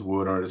sometimes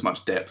would or as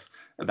much depth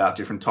about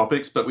different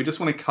topics, but we just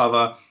want to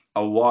cover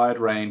a wide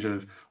range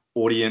of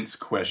audience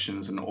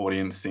questions and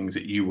audience things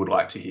that you would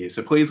like to hear.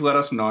 So please let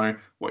us know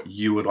what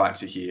you would like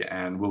to hear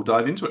and we'll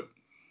dive into it.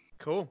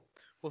 Cool.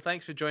 Well,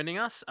 thanks for joining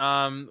us.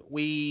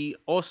 We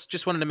also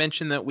just wanted to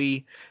mention that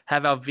we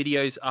have our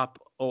videos up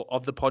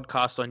of the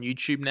podcast on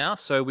YouTube now.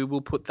 So we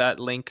will put that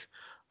link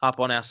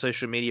up on our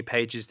social media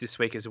pages this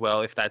week as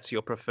well, if that's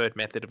your preferred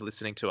method of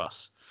listening to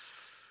us.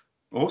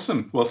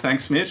 Awesome. Well,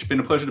 thanks, Mitch. Been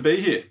a pleasure to be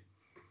here.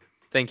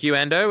 Thank you,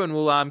 Ando. And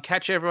we'll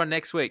catch everyone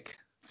next week.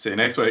 See you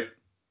next week.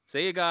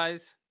 See you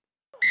guys.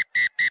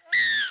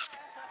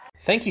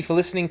 Thank you for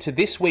listening to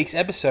this week's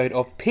episode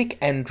of Pick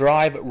and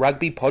Drive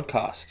Rugby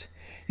Podcast.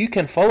 You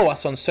can follow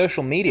us on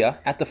social media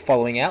at the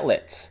following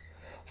outlets.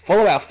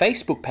 Follow our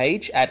Facebook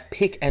page at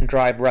Pick and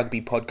Drive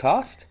Rugby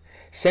Podcast.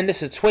 Send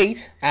us a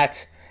tweet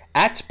at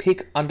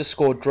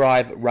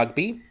pick_drive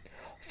rugby.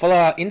 Follow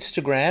our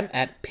Instagram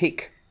at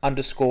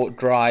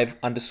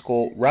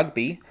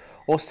pick_drive_rugby.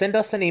 Or send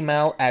us an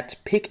email at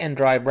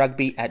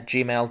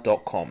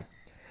pickanddriverugby@gmail.com.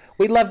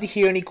 We'd love to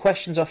hear any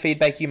questions or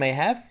feedback you may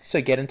have, so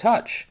get in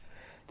touch.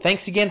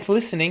 Thanks again for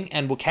listening,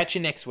 and we'll catch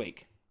you next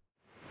week.